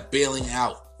 Santana bailing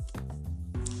out.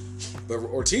 But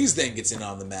Ortiz then gets in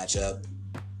on the matchup.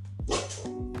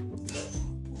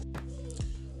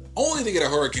 Only to get a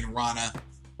Hurricane Rana.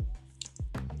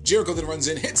 Jericho then runs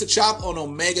in, hits a chop on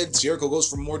Omega. Jericho goes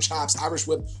for more chops. Irish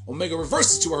whip. Omega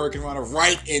reverses to a Hurricane Rana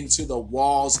right into the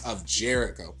walls of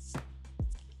Jericho.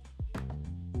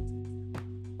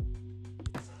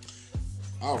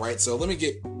 All right, so let me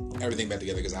get everything back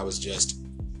together because I was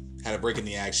had a break in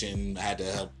the action. I had to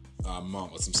help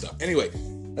Mom with some stuff. Anyway,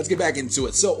 let's get back into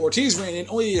it. So Ortiz ran in,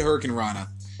 only a Hurricane Rana.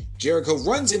 Jericho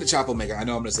runs into chop Omega. I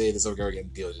know I'm going to say this over again.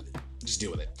 Just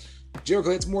deal with it.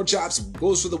 Jericho hits more chops,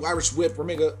 goes for the Irish whip.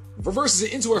 Omega reverses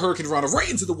it into a Hurricane Rana right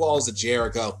into the walls of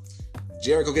Jericho.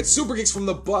 Jericho gets super kicks from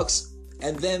the Bucks,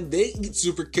 and then they get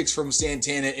super kicks from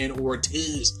Santana and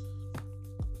Ortiz.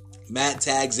 Matt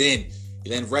tags in. He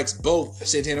then wrecks both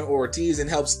Santana and Ortiz and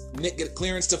helps Nick get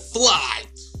clearance to fly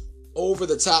over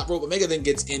the top rope. Omega then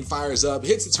gets in, fires up,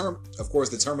 hits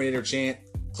the Terminator chant.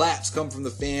 Claps come from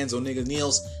the fans. Omega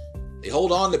kneels. They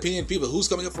hold on to PNP, but who's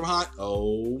coming up from hot?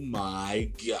 Oh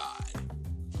my God.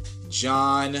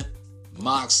 Jon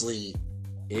Moxley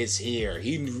is here.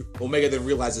 Omega then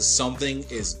realizes something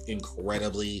is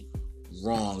incredibly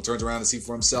wrong. Turns around to see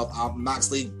for himself.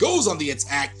 Moxley goes on the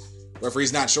attack.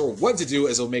 Referee's not sure what to do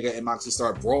as Omega and Moxley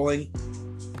start brawling.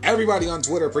 Everybody on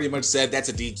Twitter pretty much said that's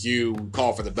a DQ,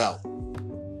 call for the belt.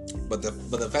 But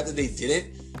the fact that they did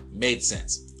it made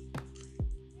sense.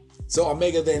 So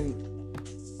Omega and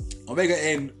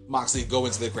Moxley go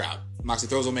into the crowd. Moxley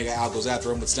throws Omega out, goes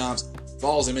after him with stomps,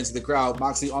 follows him into the crowd.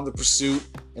 Moxley on the pursuit,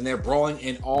 and they're brawling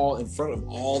in front of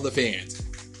all the fans.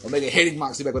 Omega hitting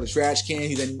Moxley back with a trash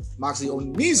can. Moxley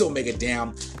knees Omega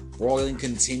down. Brawling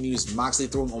continues. Moxley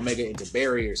throwing Omega into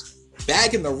barriers.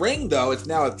 Back in the ring, though, it's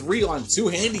now a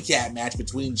 3-on-2 handicap match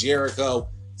between Jericho,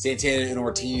 Santana, and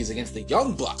Ortiz against the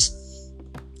Young Bucks.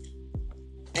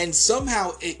 And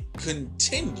somehow it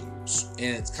continues.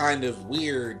 And it's kind of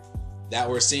weird that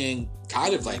we're seeing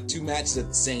kind of like two matches at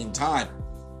the same time.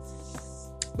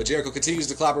 But Jericho continues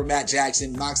to clobber Matt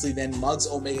Jackson. Moxley then mugs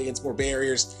Omega against more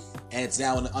barriers. And it's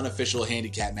now an unofficial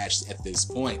handicap match at this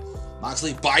point.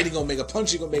 Moxley biting Omega,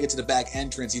 punching Omega to the back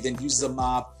entrance. He then uses a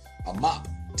mop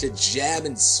to jab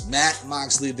and smack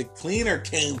Moxley. The cleaner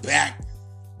came back,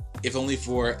 if only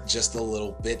for just a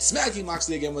little bit. Smacking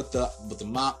Moxley again with the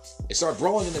mop. They start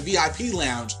brawling in the VIP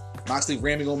lounge. Moxley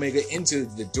ramming Omega into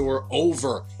the door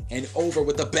over and over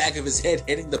with the back of his head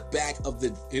hitting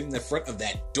the front of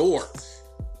that door.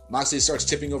 Moxley starts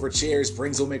tipping over chairs,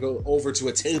 brings Omega over to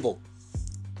a table.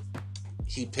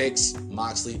 He picks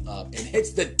Moxley up and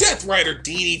hits the Death Rider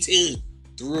DDT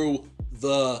through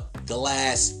the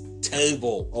glass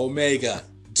table. Omega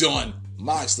done.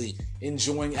 Moxley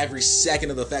enjoying every second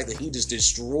of the fact that he just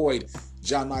destroyed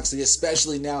Jon Moxley,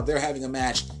 especially now they're having a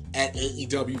match at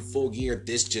AEW Full Gear.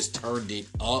 This just turned it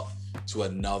up to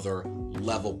another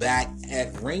level. Back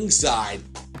at ringside,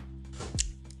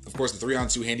 of course, the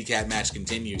 3-on-2 handicap match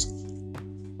continues. Let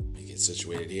me get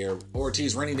situated here.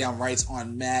 Ortiz running down rights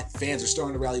on Matt. Fans are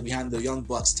starting to rally behind the Young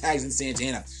Bucks. Tags in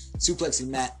Santana, suplexing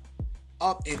Matt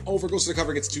up and over, goes to the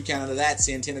cover, gets a 2 count out of that.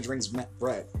 Santana brings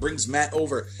Matt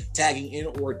over, tagging in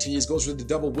Ortiz, goes for the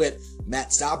double whip.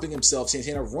 Matt stopping himself.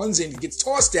 Santana runs in, gets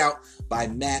tossed out by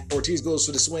Matt. Ortiz goes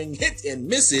for the swing, hits and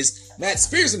misses. Matt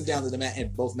spears him down to the mat,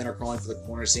 and both men are crawling for the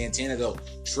corner. Santana, though,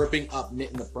 tripping up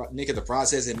Nick in the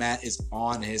process, and Matt is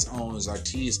on his own as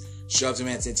Ortiz shoves him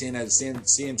at Santana.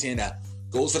 Santana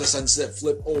goes for the sunset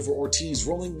flip over Ortiz,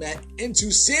 rolling Matt into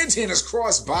Santana's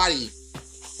crossbody.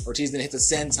 Ortiz then hits a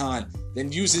senton,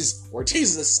 then uses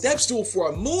Ortiz as a step stool for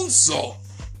a moonsault.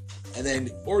 And then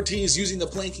Ortiz, using the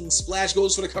planking splash,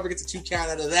 goes for the cover, gets a 2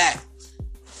 count out of that.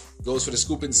 Goes for the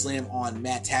scoop and slam on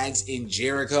Matt, tags in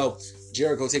Jericho.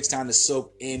 Jericho takes time to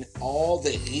soak in all the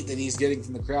heat that he's getting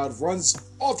from the crowd, runs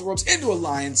off the ropes into a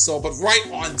lion salt, but right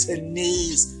onto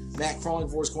knees. Matt crawling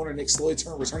for his corner, Nick slowly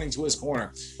returning to his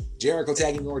corner. Jericho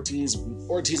tagging Ortiz.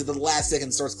 Ortiz at the last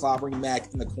second starts clobbering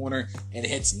Mac in the corner and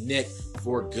hits Nick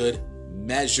for good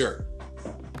measure.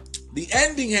 The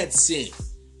ending had seen.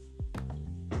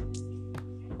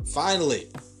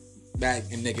 Finally, Matt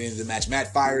and Nick get into the match.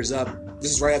 Matt fires up.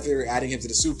 This is right after adding him to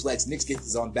the suplex. Nick gets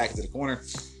his own back into the corner.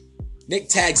 Nick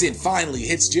tags in, finally,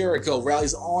 hits Jericho,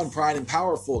 rallies on Pride and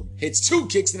Powerful, hits 2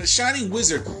 kicks, and a Shining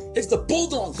Wizard hits the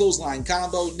Bulldog clothesline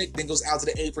combo. Nick then goes out to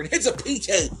the apron, hits a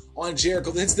PK on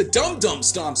Jericho, then hits the Dum Dum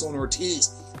Stomps on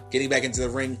Ortiz. Getting back into the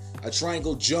ring, a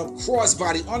triangle jump,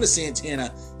 crossbody onto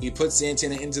Santana. He puts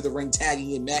Santana into the ring,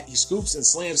 tagging in Matt. He scoops and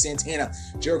slams Santana.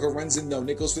 Jericho runs in, though.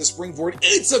 Nick goes for the springboard.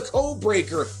 It's a code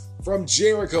breaker from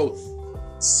Jericho.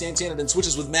 Santana then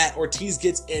switches with Matt. Ortiz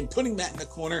gets in, putting Matt in the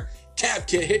corner. Calf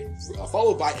kick hit,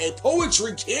 followed by a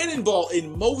poetry cannonball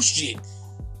in motion.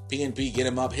 PNP get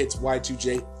him up, hits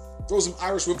Y2J, throws him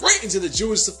Irish whip right into the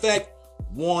Judas effect.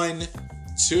 1,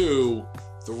 2,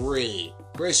 3.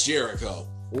 Chris Jericho,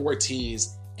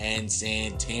 Ortiz, and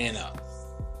Santana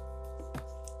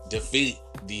defeat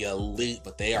the Elite,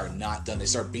 but they are not done. They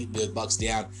start beating the Bucks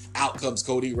down. Out comes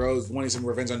Cody Rhodes, wanting some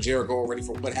revenge on Jericho already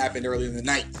for what happened earlier in the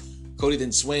night. Cody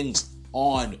then swings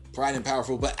on Pride and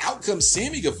Powerful, but out comes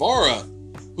Sammy Guevara,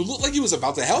 who looked like he was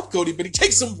about to help Cody, but he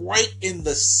takes him right in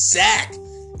the sack.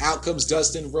 Out comes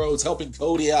Dustin Rhodes, helping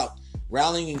Cody out,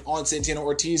 rallying on Santana.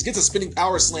 Ortiz gets a spinning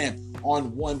power slam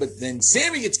on one, but then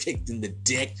Sammy gets kicked in the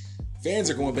dick. Fans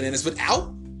are going bananas, but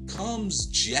out comes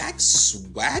Jack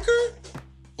Swagger?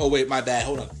 Oh wait, my bad,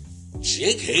 hold on.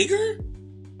 Jake Hager?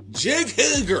 Jake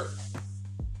Hager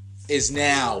is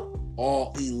now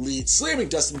all Elite, slamming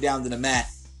Dustin down to the mat.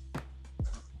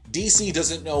 DC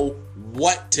doesn't know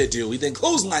what to do. He then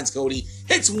clotheslines Cody,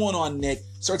 hits one on Nick,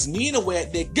 starts kneeing away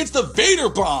at Nick, gets the Vader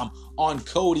bomb on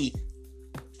Cody.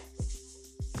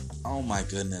 Oh my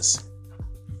goodness.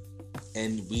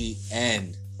 And we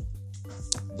end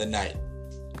the night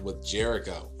with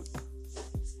Jericho.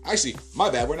 Actually, my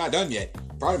bad, we're not done yet.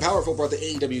 Pride and Powerful brought the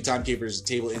AEW Timekeepers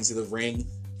table into the ring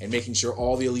and making sure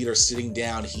all the Elite are sitting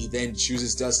down. He then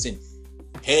chooses Dustin.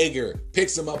 Hager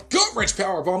picks him up, gut-wrench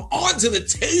powerbomb onto the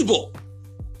table.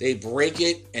 They break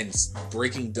it and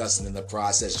breaking Dustin in the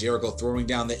process. Jericho throwing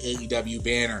down the AEW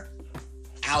banner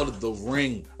out of the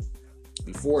ring.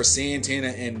 Before Santana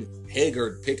and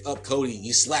Hager pick up Cody,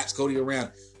 he slaps Cody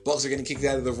around. Bucks are getting kicked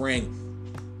out of the ring.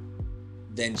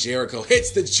 Then Jericho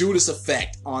hits the Judas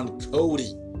effect on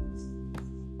Cody.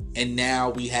 And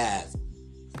now we have,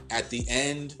 at the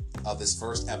end of this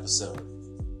first episode,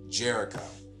 Jericho,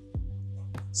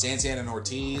 Santana and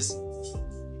Ortiz,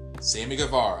 Sammy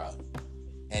Guevara,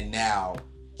 and now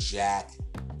Jack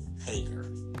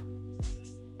Hager.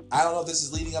 I don't know if this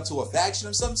is leading up to a faction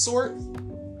of some sort,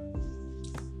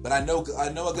 but I know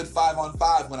a good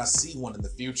 5-on-5 when I see one in the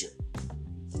future.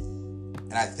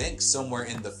 And I think somewhere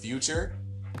in the future,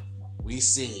 we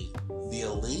see the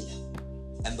Elite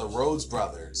and the Rhodes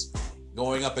Brothers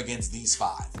going up against these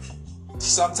 5.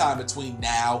 Sometime between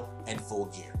now and Full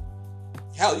Gear.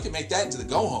 Hell, you can make that into the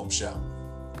Go Home show.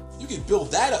 You can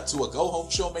build that up to a Go Home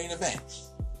show main event.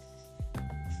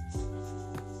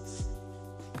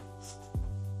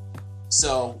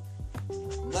 So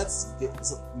let's get,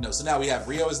 so now we have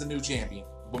Rio as the new champion,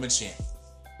 women's champion.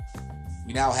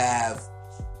 We now have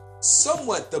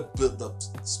somewhat the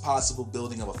possible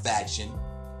building of a faction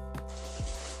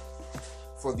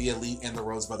for the Elite and the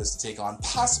Rhodes Brothers to take on,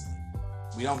 possibly.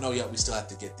 We don't know yet. We still have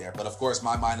to get there. But of course,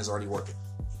 my mind is already working.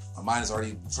 My mind is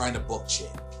already trying to book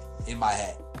shit in my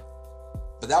head.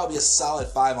 But that would be a solid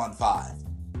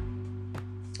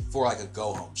 5-on-5 for like a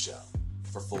go-home show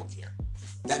for Full Gear.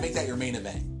 Make that your main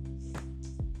event.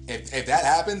 If that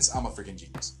happens, I'm a freaking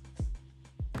genius.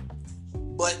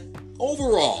 But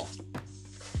overall,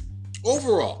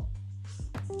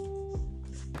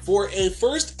 for a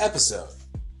first episode,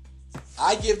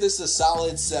 I give this a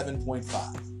solid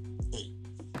 7.5, 8,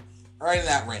 right in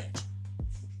that range.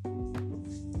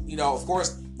 Of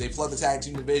course, they plugged the tag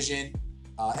team division.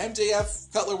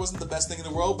 MJF, Cutler wasn't the best thing in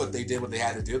the world, but they did what they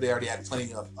had to do. They already had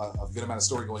plenty of a good amount of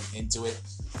story going into it.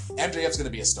 MJF's going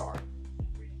to be a star.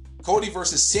 Cody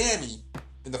versus Sammy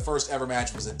in the first ever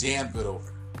match was a damn good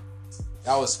opener.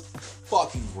 That was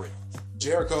fucking great.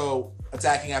 Jericho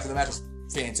attacking after the match was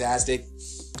fantastic.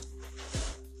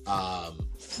 I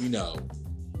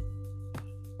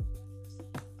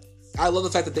love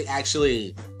the fact that they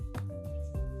actually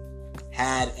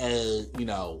had a,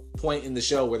 point in the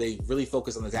show where they really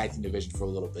focused on the tag team division for a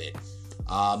little bit.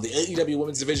 The AEW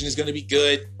women's division is going to be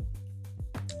good.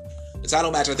 The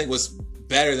title match, I think, was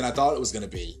better than I thought it was going to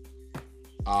be.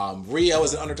 Rio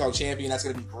is an underdog champion. That's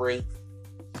going to be great.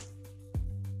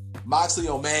 Moxley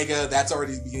Omega, that's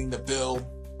already beginning to build.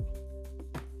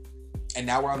 And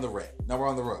now we're on the red. Now we're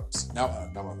on the ropes. Now we're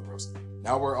on the ropes.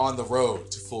 Now we're on the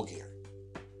road to Full Gear.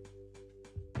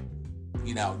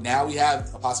 Now we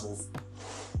have a possible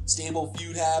stable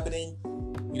feud happening.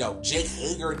 Jake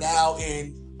Hager now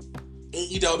in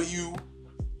AEW.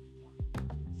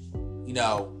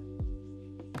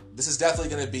 This is definitely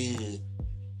going to be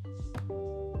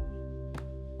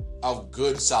a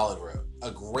good, solid road.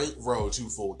 A great road to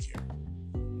Full Gear.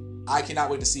 I cannot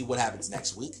wait to see what happens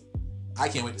next week. I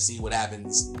can't wait to see what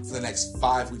happens for the next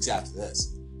 5 weeks after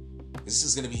this. This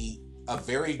is going to be a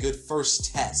very good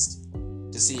first test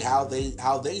to see how they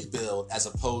build as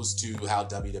opposed to how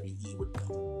WWE would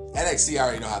build. NXT, I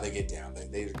already know how they get down.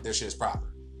 Their shit is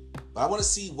proper. But I want to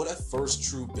see what a first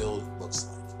true build looks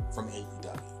like from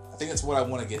AEW. I think that's what I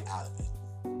want to get out of it.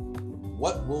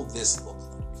 What will this look like?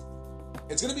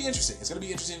 It's going to be interesting. It's going to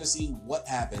be interesting to see what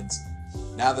happens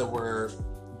now that we're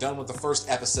done with the first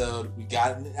episode. We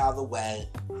got it out of the way.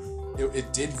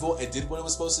 It did what it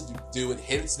was supposed to do. It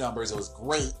hit its numbers. It was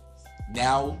great.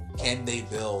 Now, can they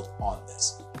build on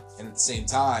this? And at the same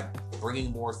time,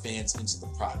 bringing more fans into the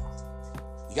product.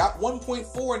 You got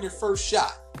 1.4 in your first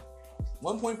shot.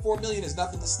 1.4 million is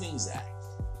nothing to sneeze at.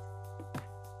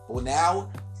 But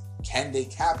now, can they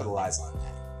capitalize on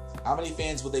that? How many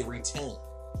fans will they retain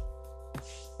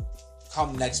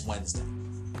come next Wednesday?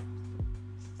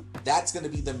 That's going to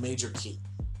be the major key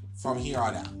from here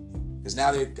on out. Because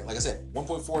now, like I said,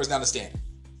 1.4 is now the standard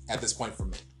at this point for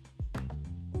me.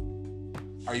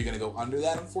 Are you going to go under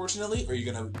that, unfortunately? Or are you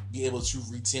going to be able to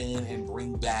retain and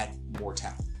bring back more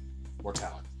talent?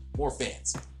 More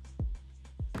fans.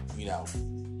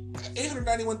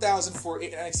 891,000 for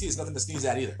NXT is nothing to sneeze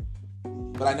at either.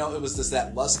 But I know it was just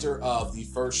that luster of the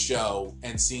first show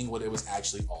and seeing what it was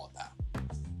actually all about.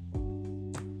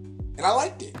 And I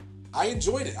liked it. I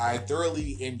enjoyed it. I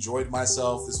thoroughly enjoyed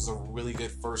myself. This was a really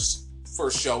good first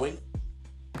showing.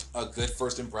 A good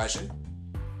first impression.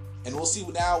 And we'll see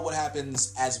now what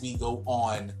happens as we go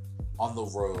on the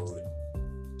road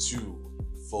to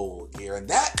Full Gear. And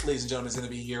that, ladies and gentlemen, is going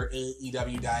to be your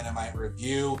AEW Dynamite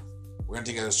review. We're going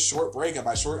to take a short break. And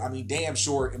by short, I mean damn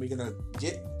short. And we're going to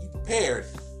get you prepared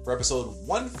for episode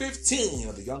 115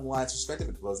 of the Young Lions Perspective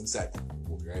in the closing segment.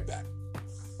 We'll be right back.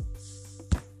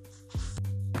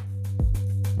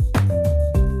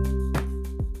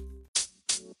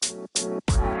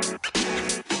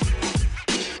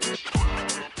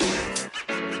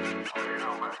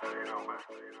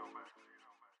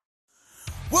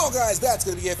 Well, guys, that's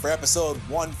going to be it for episode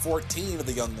 114 of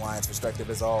the Young Lions Perspective.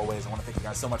 As always, I want to thank you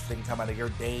guys so much for taking time out of your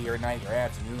day, your night, your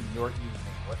afternoon, your evening,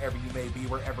 wherever you may be,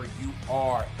 wherever you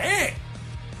are in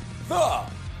the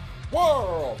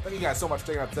world. Thank you guys so much for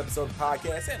checking out this episode of the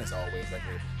podcast. And as always, I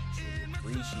really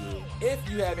appreciate it. If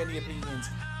you have any opinions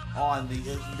on the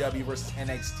AEW versus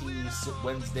NXT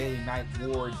Wednesday Night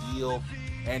War deal,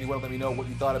 and you want to let me know what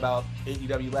you thought about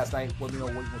AEW last night, let me know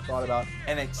what you thought about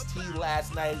NXT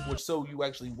last night, which so you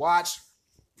actually watched.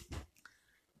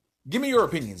 Give me your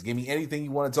opinions. Give me anything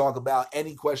you want to talk about,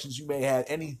 any questions you may have,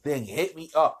 anything. Hit me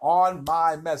up on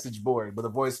my message board with a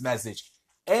voice message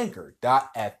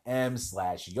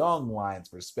anchor.fm/Young Lions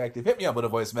Perspective. Hit me up with a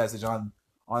voice message on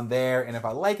there, and if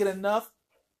I like it enough,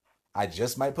 I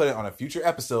just might put it on a future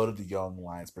episode of the Young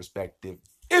Lions Perspective.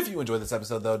 If you enjoyed this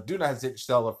episode, though, do not hesitate to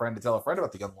tell a friend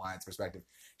about the Young Lions Perspective.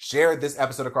 Share this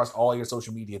episode across all your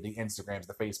social media, the Instagrams,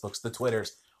 the Facebooks, the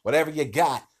Twitters, whatever you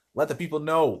got. Let the people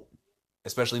know,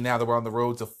 especially now that we're on the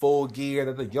road to full gear,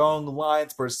 that the Young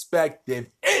Lions Perspective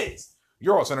is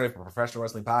your alternative for professional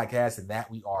wrestling podcast, and that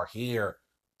we are here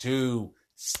to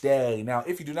stay. Now,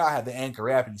 if you do not have the Anchor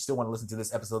app and you still want to listen to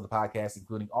this episode of the podcast,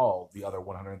 including all the other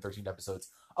 113 episodes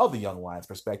of the Young Lions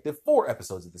Perspective, 4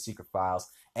 episodes of The Secret Files,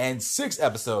 and 6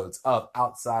 episodes of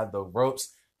Outside the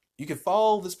Ropes, you can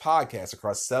follow this podcast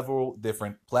across several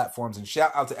different platforms. And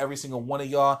shout out to every single one of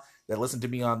y'all that listen to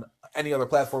me on any other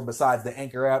platform besides the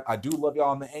Anchor app. I do love y'all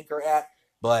on the Anchor app,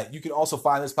 but you can also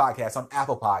find this podcast on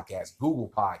Apple Podcasts, Google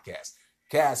Podcasts,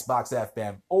 Castbox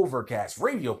FM, Overcast,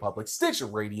 Radio Public, Stitcher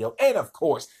Radio, and of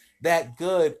course, that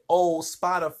good old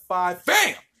Spotify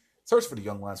fam. Search for the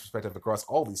Young Lions Perspective across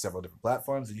all these several different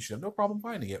platforms, and you should have no problem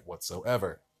finding it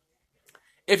whatsoever.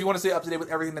 If you want to stay up to date with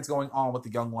everything that's going on with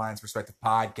the Young Lions Perspective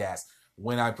podcast,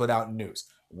 when I put out news,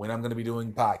 when I'm going to be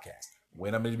doing podcasts,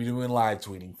 when I'm going to be doing live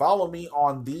tweeting, follow me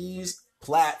on these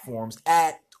platforms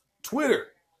at Twitter,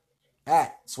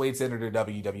 at Suede Senator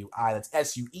WWI. That's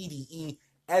SUEDESENATORW,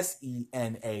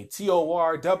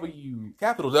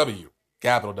 capital W,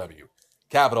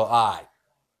 capital I.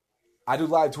 I do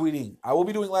live tweeting. I will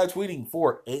be doing live tweeting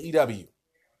for AEW,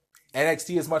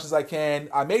 NXT as much as I can.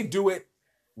 I may do it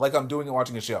like I'm doing and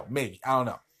watching a show. Maybe. I don't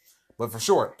know. But for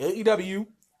sure, AEW,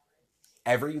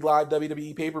 every live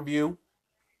WWE pay-per-view.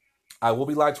 I will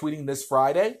be live tweeting this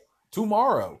Friday,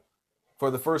 tomorrow, for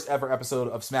the first ever episode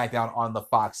of SmackDown on the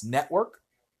Fox Network.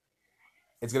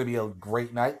 It's going to be a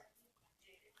great night.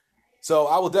 So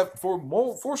I will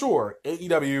for sure,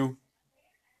 AEW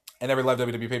and every live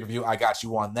WWE pay-per-view, I got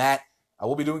you on that. I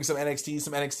will be doing some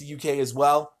NXT UK as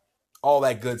well. All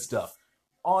that good stuff.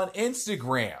 On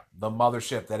Instagram, the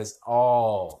mothership that is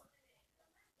all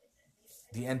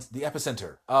the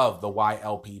epicenter of the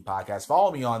YLP podcast.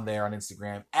 Follow me on there on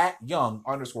Instagram at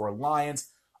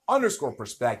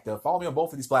young_lions_perspective. Follow me on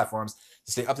both of these platforms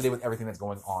to stay up to date with everything that's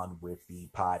going on with the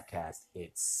podcast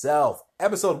itself.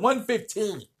 Episode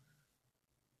 115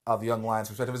 of the Young Lions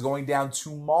Perspective is going down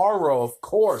tomorrow, of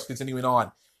course, continuing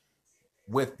on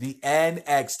with the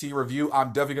NXT review. I'm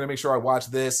definitely going to make sure I watch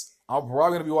this. I'm probably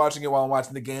going to be watching it while I'm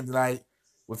watching the game tonight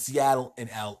with Seattle and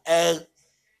LA.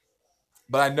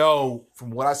 But I know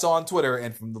from what I saw on Twitter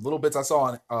and from the little bits I saw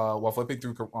on, while flipping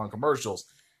through on commercials,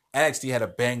 NXT had a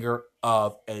banger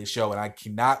of a show, and I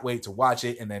cannot wait to watch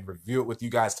it and then review it with you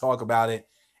guys, talk about it.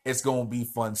 It's going to be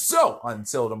fun. So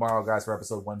until tomorrow, guys, for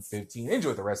episode 115,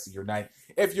 enjoy the rest of your night.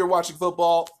 If you're watching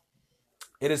football,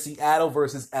 it is Seattle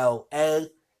versus LA.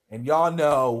 And y'all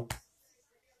know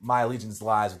my allegiance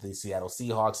lies with the Seattle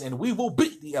Seahawks, and we will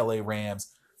beat the LA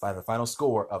Rams by the final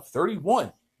score of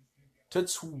 31-20.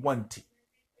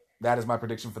 That is my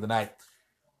prediction for the night.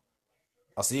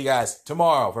 I'll see you guys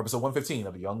tomorrow for episode 115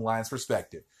 of the Young Lions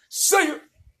Perspective. See you!